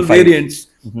Rafale variants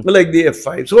like the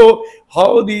F5. So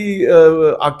how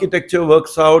the architecture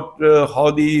works out,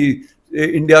 how the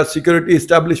India's security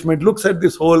establishment looks at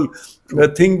this whole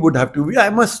thing would have to be. I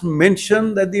must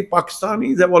mention that the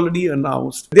Pakistanis have already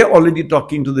announced, they're already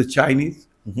talking to the Chinese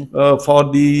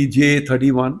for the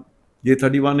J-31.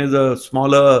 J-31 is a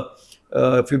smaller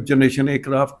 5th generation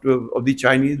aircraft of the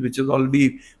Chinese, which is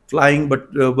already flying, but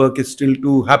work is still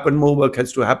to happen. More work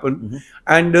has to happen.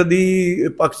 And the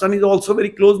Pakistan is also very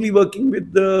closely working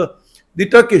with the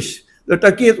Turkish. The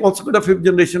Turkey has also got a 5th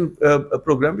generation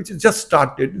program, which has just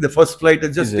started. The first flight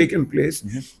has just taken place.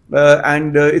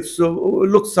 And it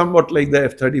looks somewhat like the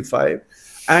F-35.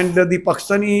 And the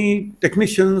Pakistani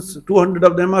technicians, 200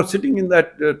 of them are sitting in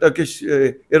that Turkish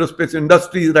aerospace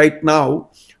industry right now,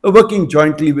 working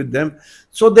jointly with them.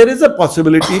 So there is a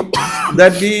possibility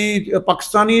that the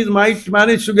Pakistanis might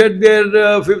manage to get their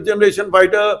 5th generation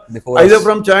fighter either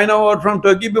from China or from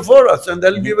Turkey before us. And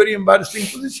that will be a very embarrassing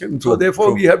position. So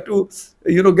therefore we have to,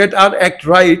 get our act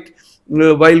right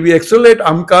while we accelerate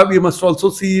AMCA, we must also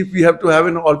see if we have to have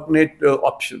an alternate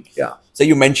option. Yeah. So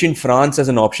you mentioned France as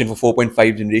an option for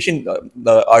 4.5 generation.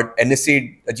 Our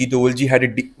NSA Ajit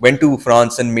Dovalji went to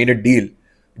France and made a deal.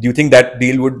 Do you think that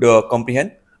deal would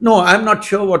comprehend? No, I'm not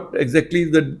sure what exactly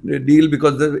is the deal,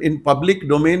 because in public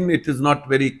domain it is not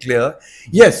very clear.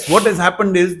 Yes, what has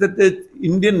happened is that the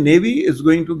Indian Navy is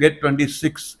going to get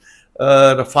 26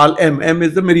 Rafale M. M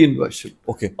is the marine version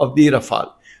of the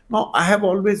Rafale. Now, I have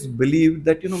always believed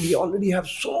that, we already have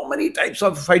so many types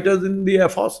of fighters in the Air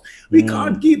Force. We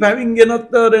can't keep having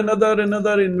another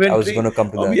inventory. I was going to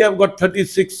come to that. We have got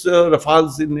 36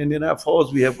 Rafales in Indian Air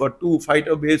Force. We have got 2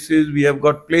 fighter bases. We have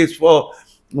got place for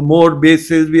more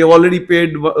bases. We have already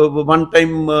paid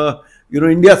one-time,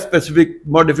 India-specific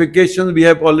modifications. We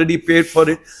have already paid for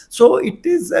it. So it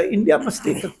is, India must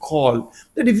take a call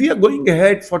that if we are going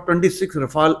ahead for 26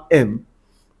 Rafale M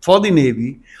for the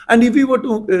Navy, and if we were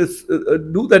to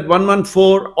do that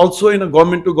 114 also in a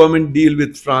government-to-government deal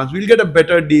with France, we'll get a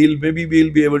better deal. Maybe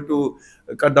we'll be able to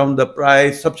cut down the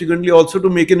price. Subsequently, also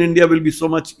to make in India will be so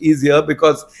much easier,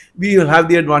 because we will have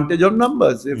the advantage of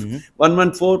numbers. If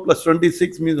 114 plus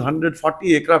 26 means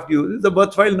 140 aircraft use, is a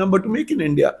worthwhile number to make in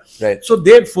India. Right. So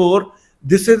therefore,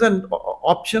 this is an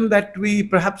option that we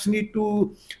perhaps need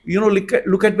to,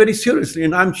 look at very seriously.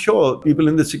 And I'm sure people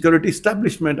in the security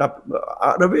establishment are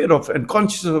aware of and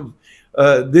conscious of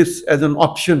this as an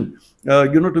option,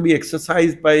 to be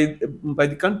exercised by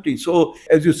the country. So,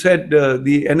 as you said,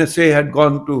 the NSA had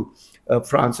gone to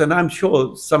France, and I'm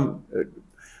sure some.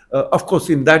 Of course,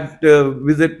 in that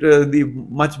visit, the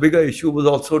much bigger issue was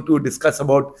also to discuss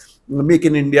about Make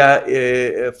in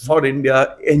India, for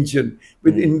India engine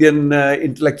with Indian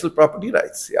intellectual property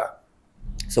rights. Yeah.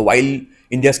 So while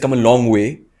India's come a long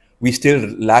way, we still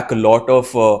lack a lot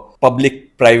of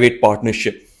public-private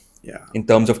partnership in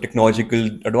terms of technological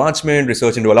advancement,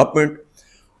 research and development.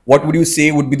 What would you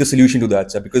say would be the solution to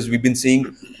that, sir? Because we've been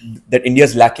seeing that India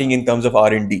is lacking in terms of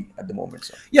R&D at the moment,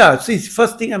 sir. Yeah, see,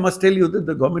 first thing I must tell you that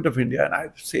the government of India, and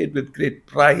I say it with great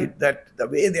pride, that the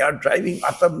way they are driving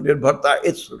Atmanirbharta,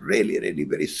 it's really, really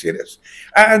very serious.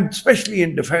 And especially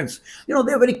in defense, there are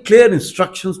very clear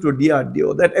instructions to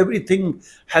DRDO that everything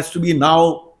has to be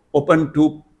now open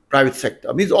to private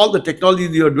sector. Means all the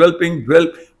technologies you are developing,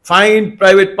 find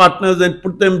private partners and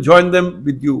join them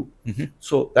with you.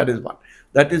 So that is one.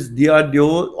 That is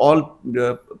DRDO, all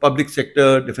public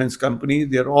sector defense companies,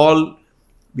 they are all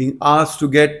being asked to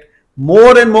get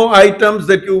more and more items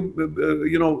that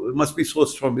must be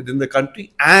sourced from within the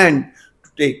country, and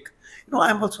to take.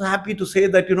 I'm also happy to say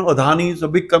that, Adani is a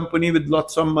big company with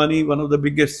lots of money, one of the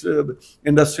biggest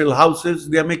industrial houses.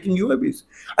 They are making UAVs.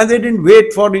 And they didn't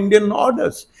wait for Indian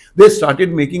orders. They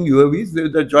started making UAVs.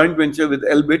 There's a joint venture with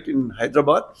Elbit in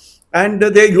Hyderabad. And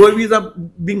their UAVs are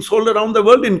being sold around the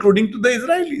world, including to the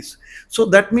Israelis. So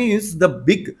that means the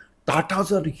big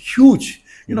Tatas are huge.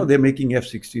 They're making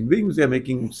F-16 wings. They're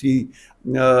making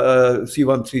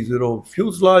C-130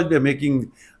 fuselage. They're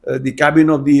making the cabin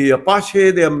of the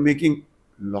Apache. They are making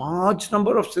large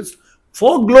number of systems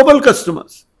for global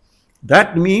customers.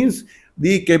 That means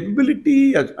the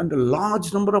capability and a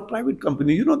large number of private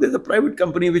companies. There's a private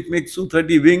company which makes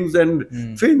Su-30 wings and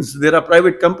fins. There are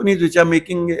private companies which are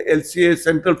making LCA,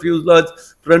 central fuselage,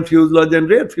 front fuselage and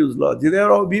rear fuselage. They are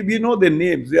all, we know their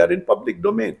names. They are in public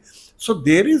domain. So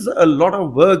there is a lot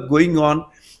of work going on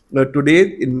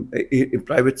today in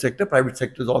private sector. Private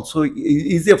sector is also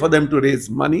easier for them to raise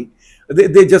money.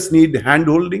 They just need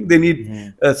hand-holding. They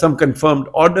need some confirmed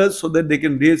orders so that they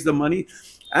can raise the money.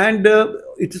 And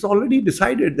it is already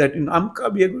decided that in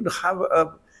AMCA we are going to have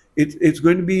it's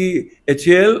going to be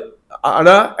HAL,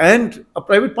 ADA and a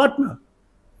private partner.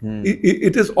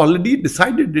 It is already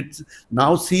decided. It's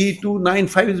now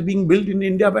C295 is being built in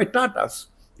India by Tatas.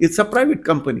 It's a private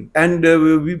company, and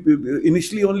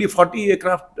initially only 40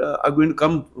 aircraft are going to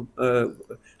come,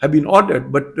 have been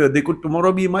ordered, but they could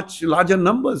tomorrow be much larger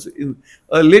numbers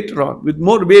later on with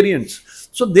more variants.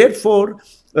 So therefore,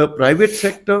 private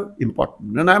sector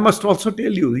important. And I must also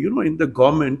tell you, in the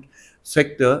government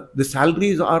sector, the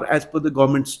salaries are as per the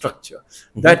government structure.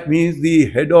 That means the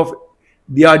head of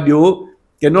DRDO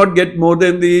cannot get more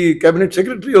than the cabinet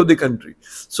secretary of the country.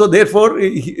 So therefore,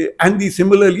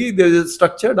 similarly, there is a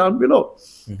structure down below.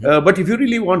 But if you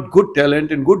really want good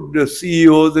talent and good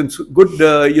CEOs and good,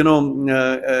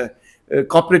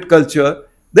 corporate culture,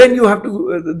 then you have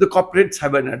to, the corporates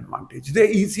have an advantage. They're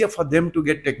easier for them to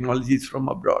get technologies from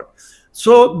abroad.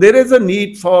 So there is a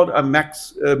need for a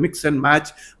mix and match,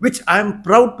 which I'm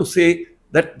proud to say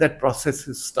that process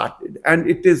is started and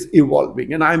it is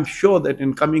evolving. And I'm sure that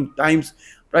in coming times,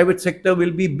 private sector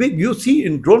will be big. You see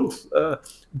in drones, there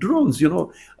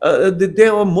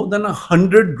are more than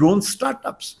 100 drone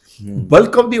startups.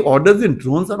 Bulk of the orders in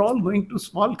drones are all going to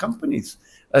small companies,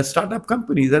 startup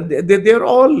companies, and they're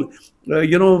all,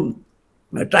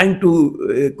 trying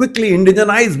to quickly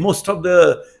indigenize most of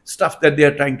the stuff that they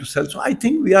are trying to sell. So I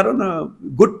think we are on a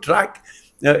good track.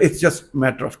 It's just a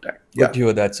matter of time. Good to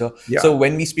hear that, sir. Yeah. So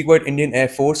when we speak about Indian Air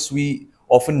Force, we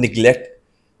often neglect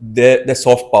their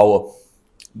soft power.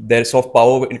 Their soft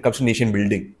power when it comes to nation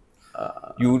building.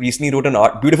 You recently wrote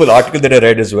a beautiful article that I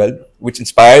read as well, which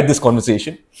inspired this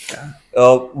conversation.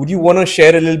 Would you want to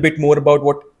share a little bit more about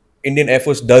what Indian Air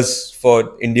Force does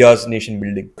for India's nation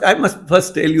building? I must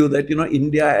first tell you that,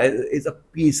 India is a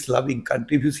peace-loving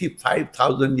country. If you see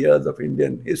 5,000 years of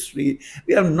Indian history,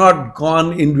 we have not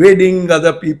gone invading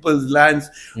other people's lands.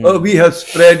 We have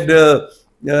spread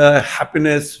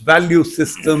happiness, value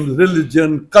systems,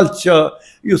 religion, culture.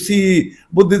 You see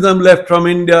Buddhism left from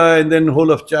India and then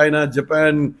whole of China,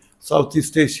 Japan,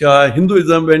 Southeast Asia.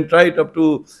 Hinduism went right up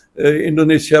to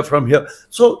Indonesia from here.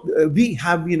 So we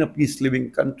have been a peace-living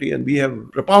country, and we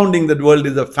have propounding that the world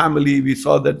is a family. We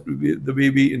saw that the way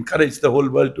we encourage the whole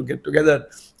world to get together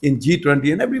in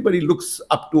G20, and everybody looks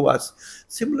up to us.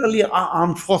 Similarly, our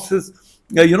armed forces,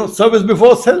 service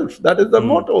before self. That is the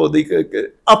motto.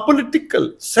 The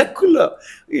apolitical, secular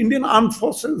Indian armed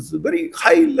forces, very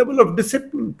high level of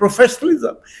discipline,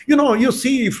 professionalism. You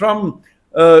see from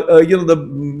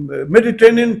the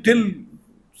Mediterranean till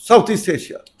Southeast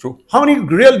Asia. True. How many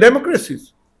real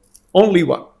democracies? Only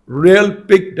one. Real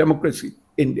big democracy,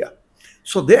 India.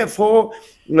 So therefore,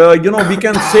 we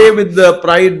can say with the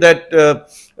pride that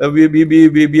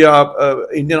we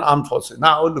are Indian armed forces.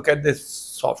 Now look at this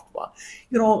soft part.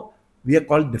 We are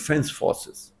called defense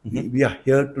forces. We are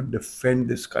here to defend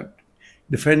this country,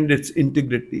 defend its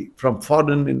integrity from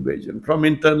foreign invasion, from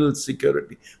internal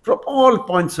security, from all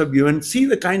points of view, and see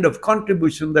the kind of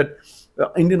contribution that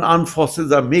Indian armed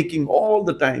forces are making all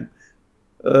the time.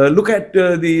 Look at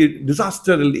the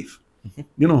disaster relief,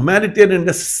 humanitarian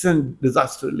assistance,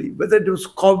 disaster relief, whether it was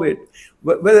COVID,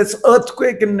 whether it's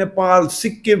earthquake in Nepal,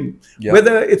 Sikkim,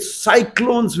 whether it's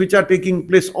cyclones which are taking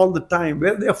place all the time,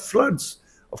 where there are floods.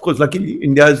 Of course, luckily,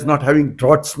 India is not having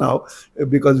droughts now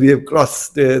because we have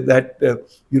crossed that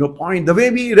point. The way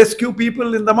we rescue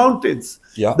people in the mountains,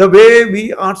 the way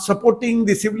we are supporting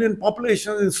the civilian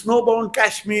population in snowbound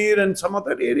Kashmir and some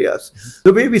other areas,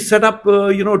 the way we set up,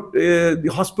 the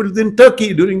hospitals in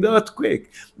Turkey during the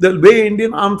earthquake, the way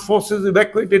Indian armed forces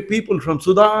evacuated people from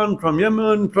Sudan, from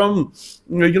Yemen, from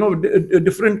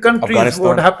different countries.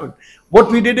 What happened? What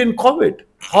we did in COVID.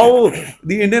 How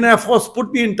the Indian Air Force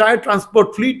put the entire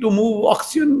transport fleet to move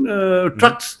oxygen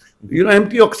trucks,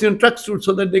 empty oxygen trucks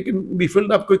so that they can be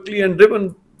filled up quickly and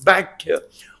driven back here.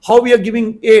 How we are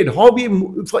giving aid, how we,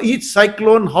 for each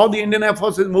cyclone, how the Indian Air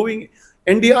Force is moving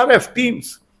NDRF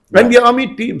teams and the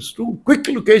army teams to quick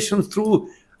locations through.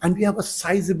 And we have a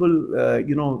sizable,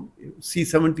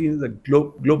 C-17 is a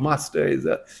Globemaster, is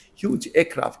a huge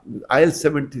aircraft,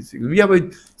 IL-76. We have a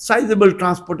sizable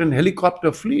transport and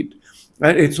helicopter fleet.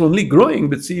 And it's only growing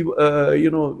with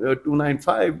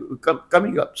C-295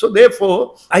 coming up. So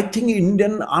therefore, I think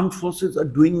Indian armed forces are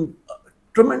doing a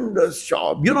tremendous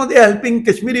job. They are helping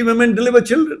Kashmiri women deliver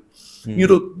children.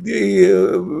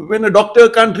 When a doctor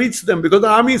can't reach them because the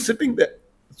army is sitting there.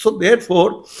 So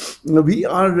therefore, we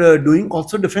are doing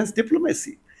also defense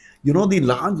diplomacy. The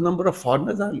large number of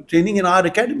foreigners are training in our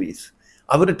academies.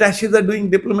 Our attaches are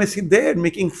doing diplomacy there,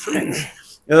 making friends.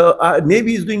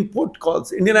 Navy is doing port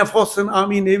calls. Indian Air Force and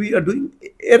Army, Navy are doing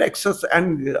air exercise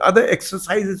and other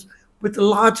exercises with a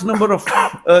large number of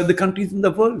the countries in the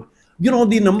world.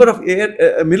 The number of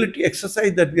air military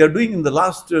exercise that we are doing in the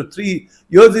last 3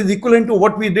 years is equivalent to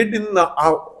what we did in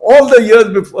all the years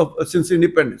before, since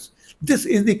independence. This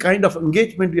is the kind of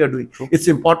engagement we are doing. True. It's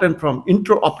important from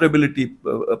interoperability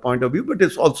point of view, but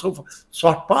it's also for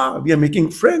soft power. We are making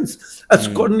friends. A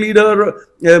squadron leader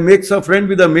makes a friend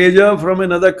with a major from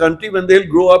another country. When they'll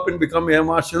grow up and become air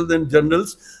marshals and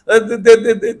generals,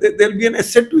 they'll be an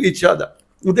asset to each other.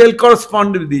 They'll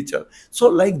correspond with each other. So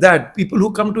like that, people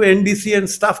who come to NDC and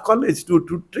Staff College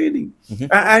to training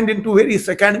and into various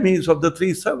academies of the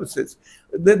 3 services,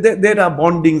 there are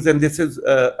bondings, and this is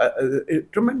a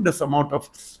tremendous amount of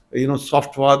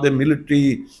soft power. The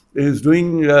military is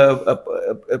doing a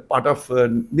part of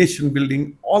nation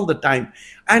building all the time,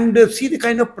 and see the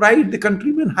kind of pride the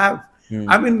countrymen have.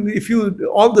 I mean,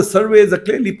 all the surveys are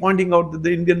clearly pointing out that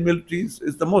the Indian military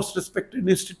is the most respected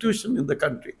institution in the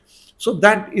country. So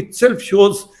that itself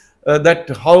shows that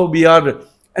how we are.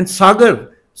 And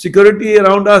Sagar, security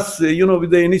around us, with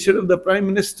the initiative of the Prime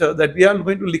Minister, that we are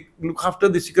going to look after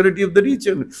the security of the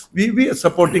region. We are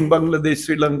supporting Bangladesh,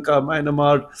 Sri Lanka,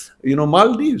 Myanmar,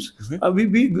 Maldives.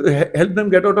 We helped them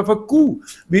get out of a coup.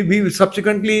 We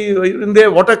subsequently, in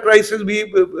their water crisis,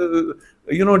 we,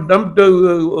 dumped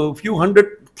a few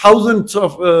hundred thousands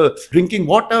of drinking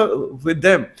water with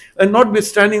them. And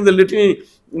notwithstanding the little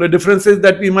differences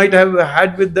that we might have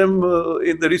had with them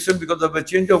in the recent because of a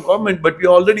change of government, but we are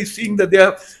already seeing that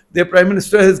their Prime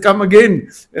Minister has come again,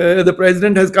 the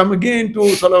President has come again to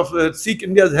sort of seek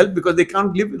India's help, because they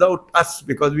can't live without us,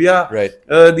 because we are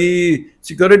the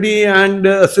security and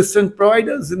assistance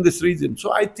providers in this region.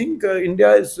 So I think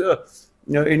India is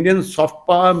Indian soft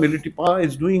power, military power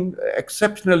is doing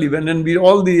exceptionally well, and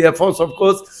all the Air Force, of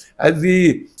course, as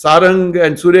the Sarang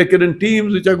and Surya Kiran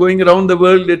teams which are going around the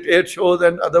world at air shows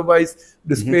and otherwise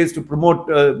displays to promote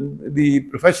the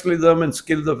professionalism and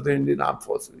skills of the Indian Armed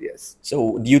Forces. Yes.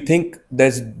 So, do you think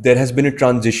there has been a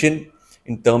transition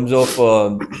in terms of?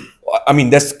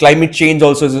 There's climate change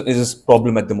also is a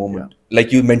problem at the moment,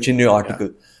 like you mentioned in your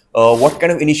article. What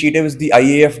kind of initiative is the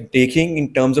IAF taking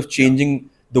in terms of changing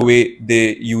the way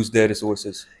they use their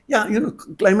resources? Yeah,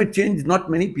 climate change, not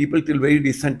many people till very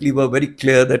recently were very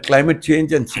clear that climate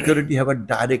change and security have a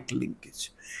direct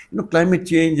linkage. Climate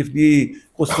change, if the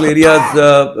coastal areas,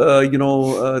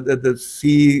 the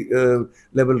sea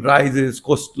level rises,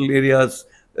 coastal areas,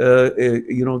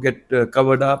 get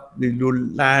covered up, the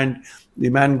land, the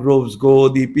mangroves go,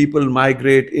 the people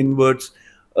migrate inwards.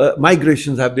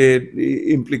 Migrations have their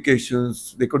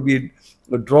implications. There could be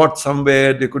a drought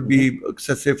somewhere, there could be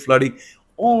excessive flooding.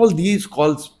 All these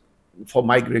calls for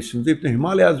migrations. If the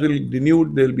Himalayas will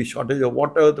denuded, there will be shortage of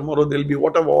water. Tomorrow there will be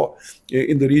water war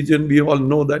in the region. We all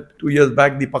know that 2 years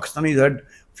back the Pakistanis had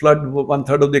flood,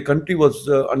 1/3 of their country was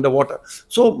underwater.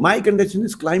 So my contention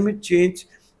is climate change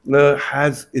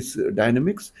has its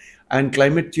dynamics, and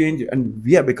climate change, and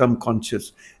we have become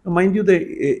conscious. Now, mind you, the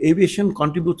aviation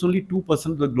contributes only 2%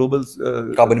 of the global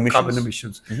carbon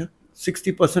emissions.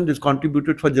 60% is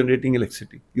contributed for generating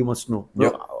electricity. You must know.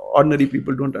 Yeah. Ordinary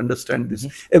people don't understand this.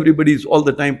 Everybody is all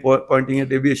the time pointing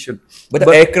at aviation. But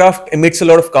the aircraft emits a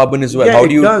lot of carbon as well. Yeah, How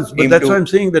do you does. But that's why I'm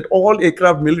saying that all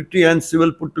aircraft, military and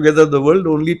civil put together, the world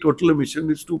only total emission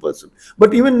is 2%.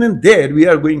 But even in there, we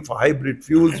are going for hybrid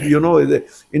fuels. The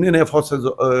Indian Air Force has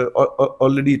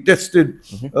already tested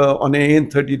on an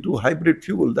AN-32 hybrid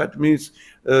fuel. That means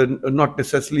not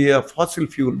necessarily a fossil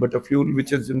fuel, but a fuel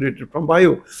which is generated from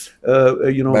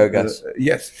biogas.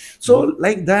 Yes. So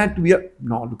like that, we are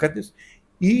now look at this.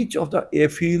 Each of the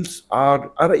airfields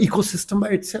are an ecosystem by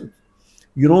itself.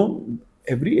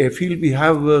 Every airfield we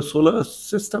have solar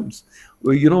systems.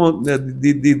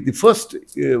 The first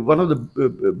one of the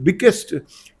biggest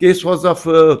case was of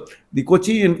the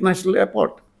Kochi International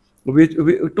Airport, which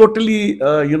totally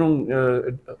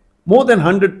more than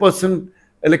 100%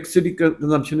 electricity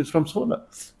consumption is from solar.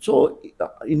 So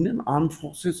Indian armed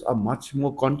forces are much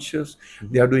more conscious.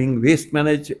 They are doing waste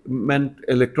management,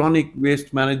 electronic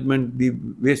waste management, the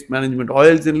waste management,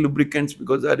 oils and lubricants,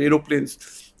 because our aeroplanes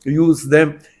use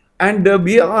them. And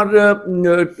we are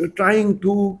trying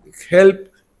to help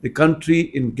the country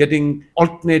in getting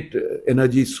alternate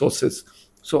energy sources.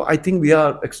 So I think we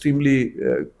are extremely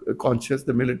conscious.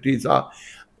 The militaries are.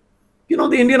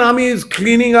 The Indian Army is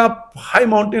cleaning up high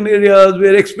mountain areas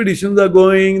where expeditions are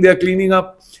going. They are cleaning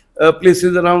up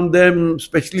places around them,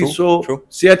 especially True.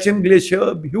 Siachen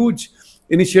Glacier, huge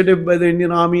initiative by the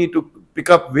Indian Army to pick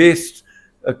up waste,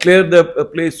 clear the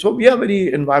place. So we are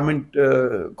very environment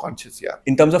conscious, yeah.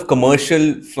 In terms of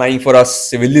commercial flying for us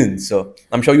civilians,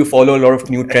 I'm sure you follow a lot of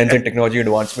new trends and technology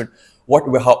advancement.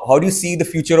 How do you see the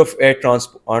future of air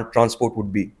transport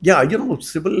would be? Yeah,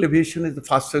 civil aviation is the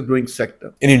fastest growing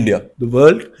sector. In India? The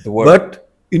world. But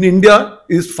in India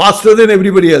is faster than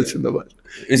everybody else in the world.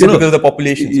 Is it because of the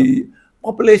population?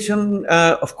 Population,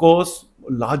 of course,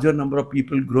 larger number of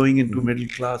people growing into middle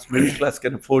class. Middle class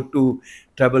can afford to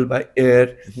travel by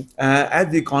air. As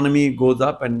the economy goes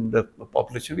up and the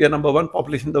population, we are number one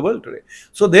population in the world today.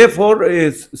 So therefore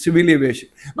is civil aviation.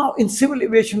 Now in civil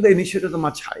aviation, the initiatives are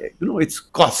much higher. It's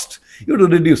cost. You have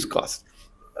to reduce cost.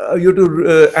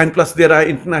 And plus there are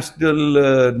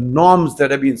international norms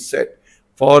that have been set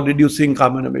for reducing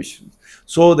carbon emissions.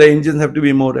 So the engines have to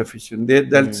be more efficient.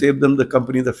 They'll save them, the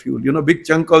company, the fuel. Big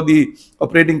chunk of the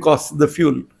operating costs, the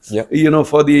fuel,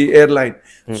 for the airline.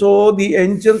 So the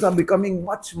engines are becoming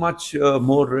much, much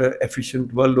more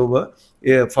efficient world over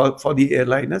for the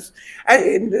airliners.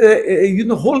 And,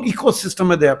 the whole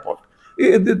ecosystem at the airport.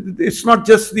 It's not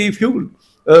just the fuel.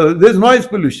 There's noise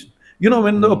pollution.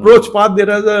 When the approach path, there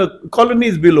are the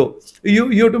colonies below.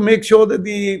 You have to make sure that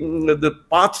the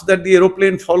paths that the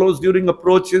aeroplane follows during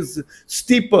approach is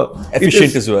steeper,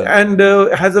 efficient as well, and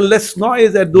has a less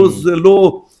noise at those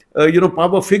low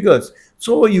power figures.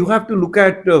 So you have to look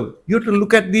at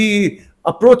the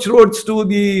approach roads to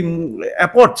the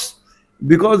airports,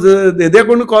 because they're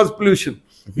going to cause pollution.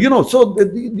 So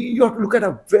you have to look at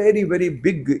a very, very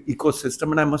big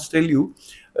ecosystem. And I must tell you,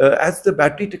 as the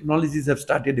battery technologies have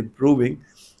started improving,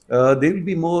 there will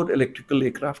be more electrical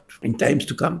aircraft in times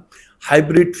to come.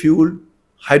 Hybrid fuel,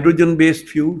 hydrogen-based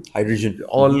fuel,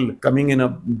 all coming in a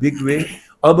big way.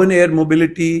 Urban air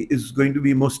mobility is going to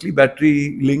be mostly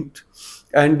battery linked.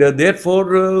 And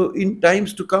therefore, in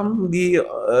times to come, the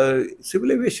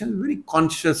civil aviation is very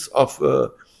conscious of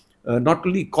not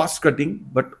only cost cutting,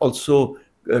 but also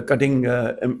cutting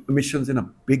emissions in a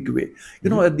big way.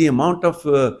 At the amount of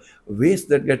waste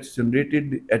that gets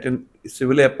generated at a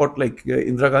civil airport like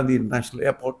Indira Gandhi International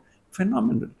Airport,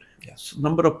 phenomenal. Yes.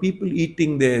 Number of people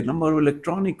eating there, number of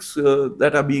electronics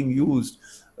that are being used,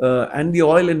 and the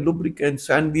oil and lubricants,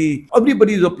 and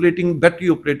everybody is operating battery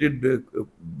operated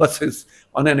buses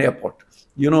on an airport.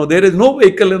 There is no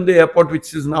vehicle in the airport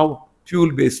which is now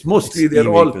fuel based. Mostly they're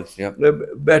all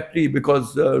battery,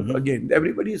 because again,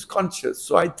 everybody is conscious.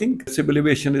 So I think civil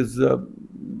aviation is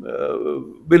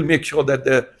will make sure that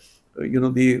the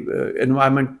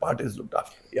environment part is looked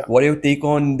after. Yeah. What do you take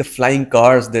on the flying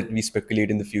cars that we speculate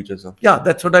in the future, sir? Yeah,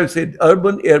 that's what I said.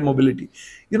 Urban air mobility.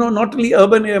 Not only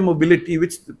urban air mobility,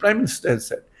 which the Prime Minister has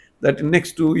said, that in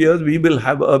next 2 years we will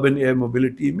have urban air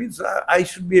mobility. Means I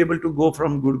should be able to go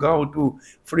from Gurgaon to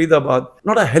Faridabad,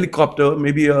 not a helicopter,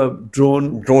 maybe a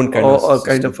drone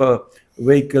kind of a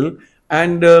vehicle.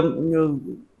 And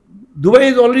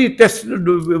Dubai is already tested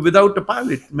without a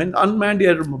pilot, unmanned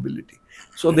air mobility.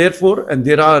 So therefore, and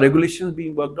there are regulations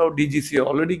being worked out. DGC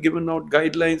already given out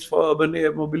guidelines for urban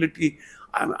air mobility.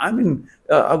 I mean,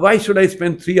 why should I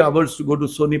spend 3 hours to go to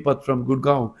Sonipat from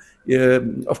Gurgaon?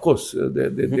 Of course,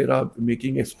 they are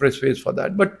making expressways for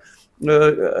that, but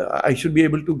I should be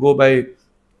able to go by,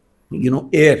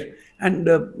 air,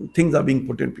 and things are being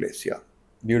put in place. Yeah.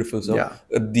 Beautiful, sir. Yeah.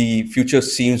 The future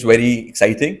seems very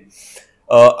exciting.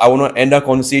 I want to end our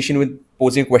conversation with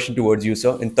posing a question towards you,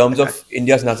 sir, in terms of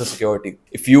India's national security.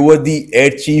 If you were the air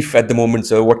chief at the moment,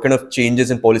 sir, what kind of changes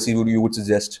in policy would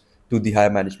suggest to the higher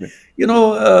management?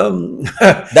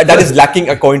 That is lacking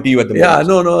according to you at the moment.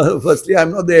 Yeah, no. Firstly,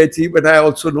 I'm not the air chief, but I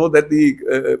also know that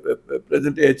the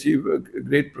present air chief, a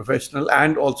great professional,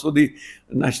 and also the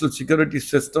national security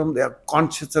system, they are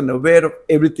conscious and aware of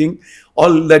everything.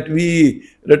 All that we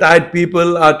retired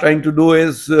people are trying to do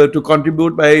is to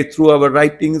contribute through our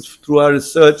writings, through our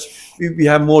research. We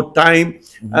have more time.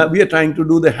 We are trying to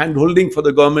do the hand-holding for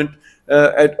the government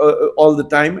all the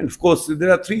time. And of course, there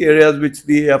are 3 areas which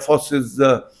the Air Force has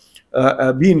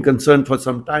been concerned for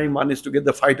some time. One is to get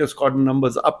the fighter squadron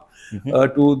numbers up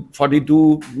to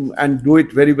 42 and do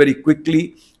it very, very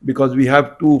quickly, because we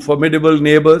have 2 formidable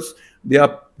neighbors. They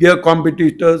are peer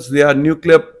competitors. They are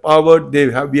nuclear powered.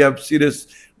 We have serious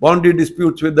boundary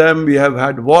disputes with them. We have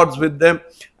had wars with them.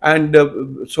 And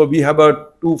so we have a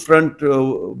 2-front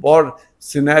war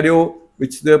scenario,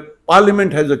 which the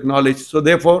Parliament has acknowledged. So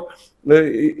therefore,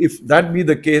 if that be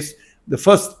the case, the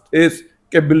first is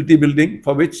capability building,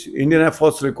 for which Indian Air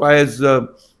Force requires,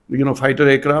 fighter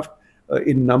aircraft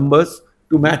in numbers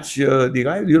to match the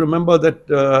guys. You remember that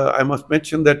I must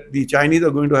mention that the Chinese are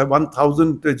going to have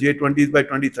 1,000 J-20s by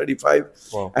 2035,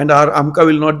 wow. And our AMCA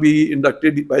will not be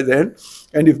inducted by then.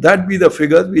 And if that be the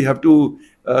figures, we have to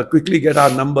quickly get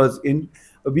our numbers in.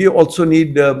 We also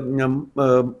need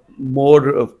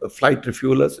more flight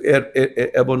refuelers,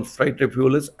 airborne flight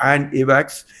refuelers, and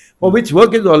AVACs, for which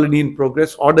work is already in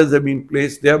progress. Orders have been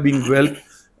placed, they are being developed,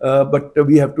 but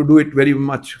we have to do it very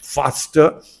much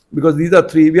faster, because these are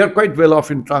 3. We are quite well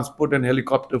off in transport and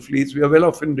helicopter fleets. We are well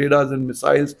off in radars and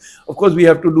missiles. Of course, we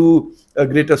have to do a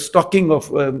greater stocking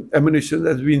of ammunition.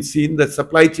 As we've seen, that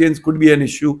supply chains could be an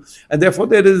issue, and therefore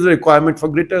there is a requirement for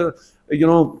greater,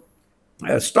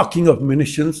 stocking of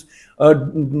munitions.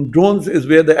 Drones is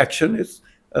where the action is.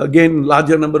 Again,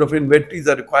 larger number of inventories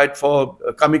are required for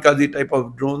kamikaze type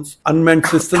of drones. Unmanned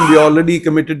system, we are already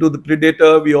committed to the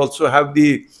Predator. We also have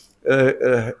the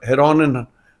Heron and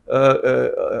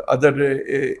other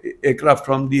aircraft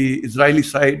from the Israeli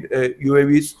side,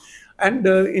 UAVs. And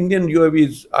Indian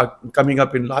UAVs are coming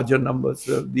up in larger numbers.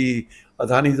 The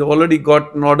Adhanis have already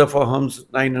got an order for HARMS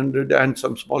 900 and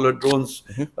some smaller drones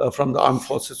from the armed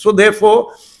forces. So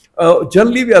therefore,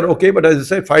 generally we are okay. But as I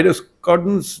said, fighter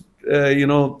squadrons,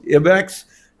 AVACs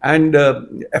and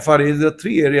FRAs are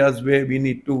 3 areas where we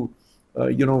need to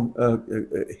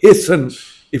hasten,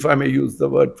 if I may use the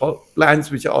word, for plans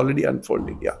which are already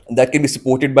unfolding. Yeah. And that can be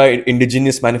supported by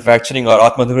indigenous manufacturing. Our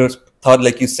Atmanirbhar thought,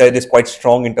 like you said, is quite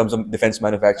strong in terms of defense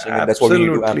manufacturing, and that's what we need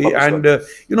to amp Absolutely. up as And,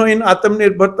 well. in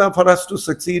Atmanirbharta, for us to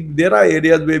succeed, there are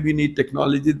areas where we need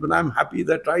technologies. But I'm happy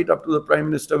that right up to the Prime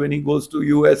Minister, when he goes to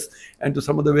US and to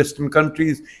some of the Western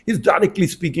countries, he's directly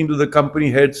speaking to the company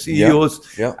heads,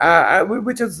 CEOs, Yeah.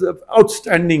 which is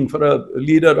outstanding for a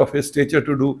leader of his stature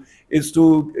to do, is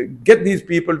to get these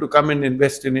people to come and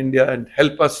invest in India and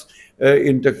help us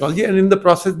in technology, and in the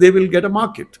process they will get a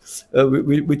market,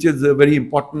 which is very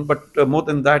important. But more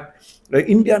than that,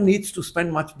 India needs to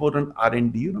spend much more on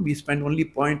R&D. We spend only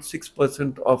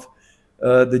 0.6% of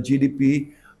the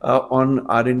GDP on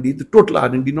R&D, the total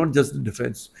R&D, not just the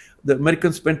defense. The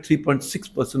Americans spend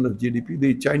 3.6% of GDP.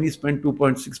 The Chinese spend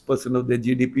 2.6% of their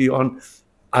GDP on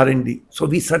R&D. So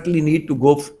we certainly need to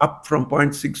go up from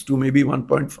 0.6 to maybe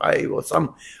 1.5 or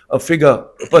some figure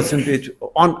percentage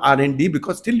on R&D,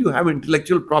 because still you have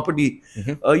intellectual property.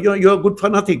 You're good for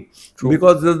nothing. True.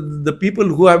 Because the people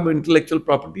who have intellectual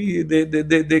property,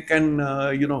 they can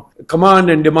command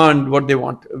and demand what they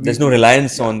want. There's no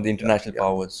reliance on the international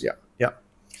powers. Yeah.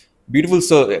 Beautiful.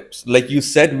 So, like you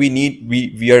said,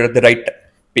 we are at the right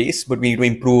pace, but we need to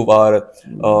improve our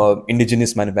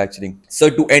indigenous manufacturing. So,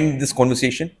 to end this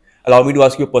conversation, allow me to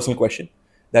ask you a personal question.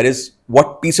 That is,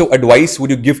 what piece of advice would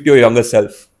you give to your younger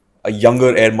self, a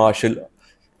younger Air Marshal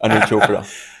Anil Chopra?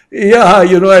 Yeah,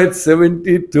 at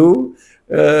 72,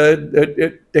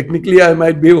 technically I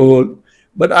might be old,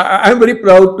 but I'm very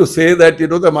proud to say that,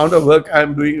 the amount of work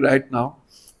I'm doing right now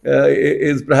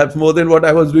is perhaps more than what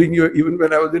I was doing even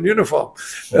when I was in uniform,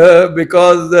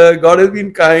 because God has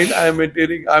been kind. I'm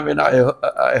maintaining.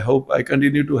 I hope I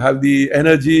continue to have the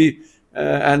energy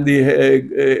and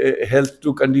the health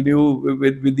to continue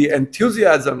with the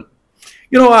enthusiasm.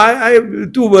 I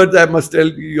two words I must tell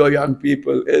your young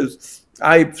people is,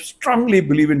 I strongly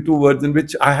believe in two words in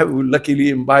which I have luckily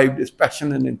imbibed, is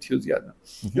passion and enthusiasm.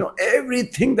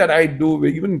 Everything that I do,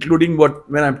 even including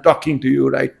when I'm talking to you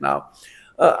right now,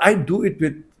 I do it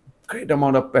with great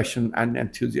amount of passion and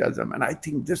enthusiasm, and I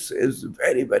think this is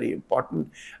very, very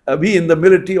important. We in the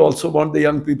military also want the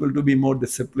young people to be more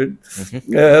disciplined,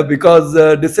 because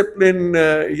discipline,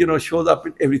 shows up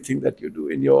in everything that you do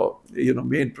in your,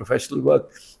 main professional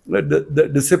work. The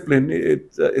discipline,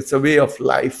 it's a way of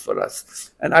life for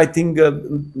us, and I think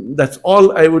that's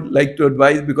all I would like to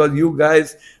advise, because you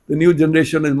guys, the new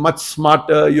generation, is much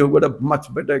smarter. You've got a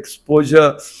much better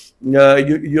exposure.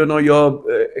 Your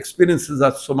experiences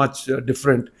are so much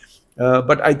different,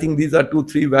 but I think these are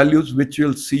 2-3 values which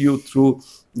will see you through,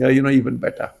 even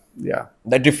better. Yeah,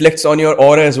 that reflects on your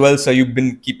aura as well. So you've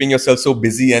been keeping yourself so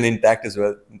busy and intact as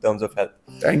well in terms of health.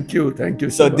 Thank you.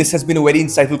 So this has been a very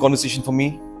insightful conversation for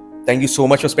me. Thank you so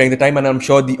much for spending the time, and I'm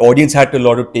sure the audience had a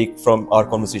lot to take from our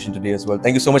conversation today as well.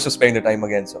 Thank you so much for spending the time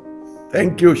again, sir.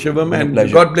 Thank you, Shivam, and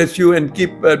God bless you, and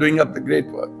keep doing up the great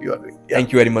work you are doing. Yeah.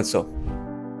 Thank you very much, sir.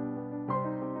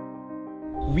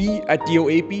 We at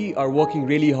TOAP are working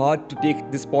really hard to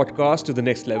take this podcast to the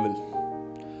next level.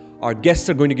 Our guests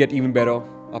are going to get even better.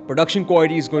 Our production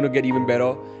quality is going to get even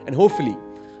better. And hopefully,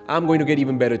 I'm going to get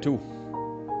even better too.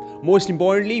 Most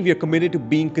importantly, we are committed to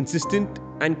being consistent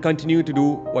and continue to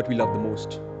do what we love the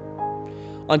most.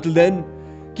 Until then,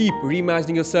 keep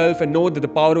reimagining yourself and know that the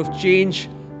power of change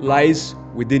lies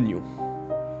within you.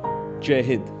 Jai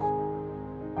Hind.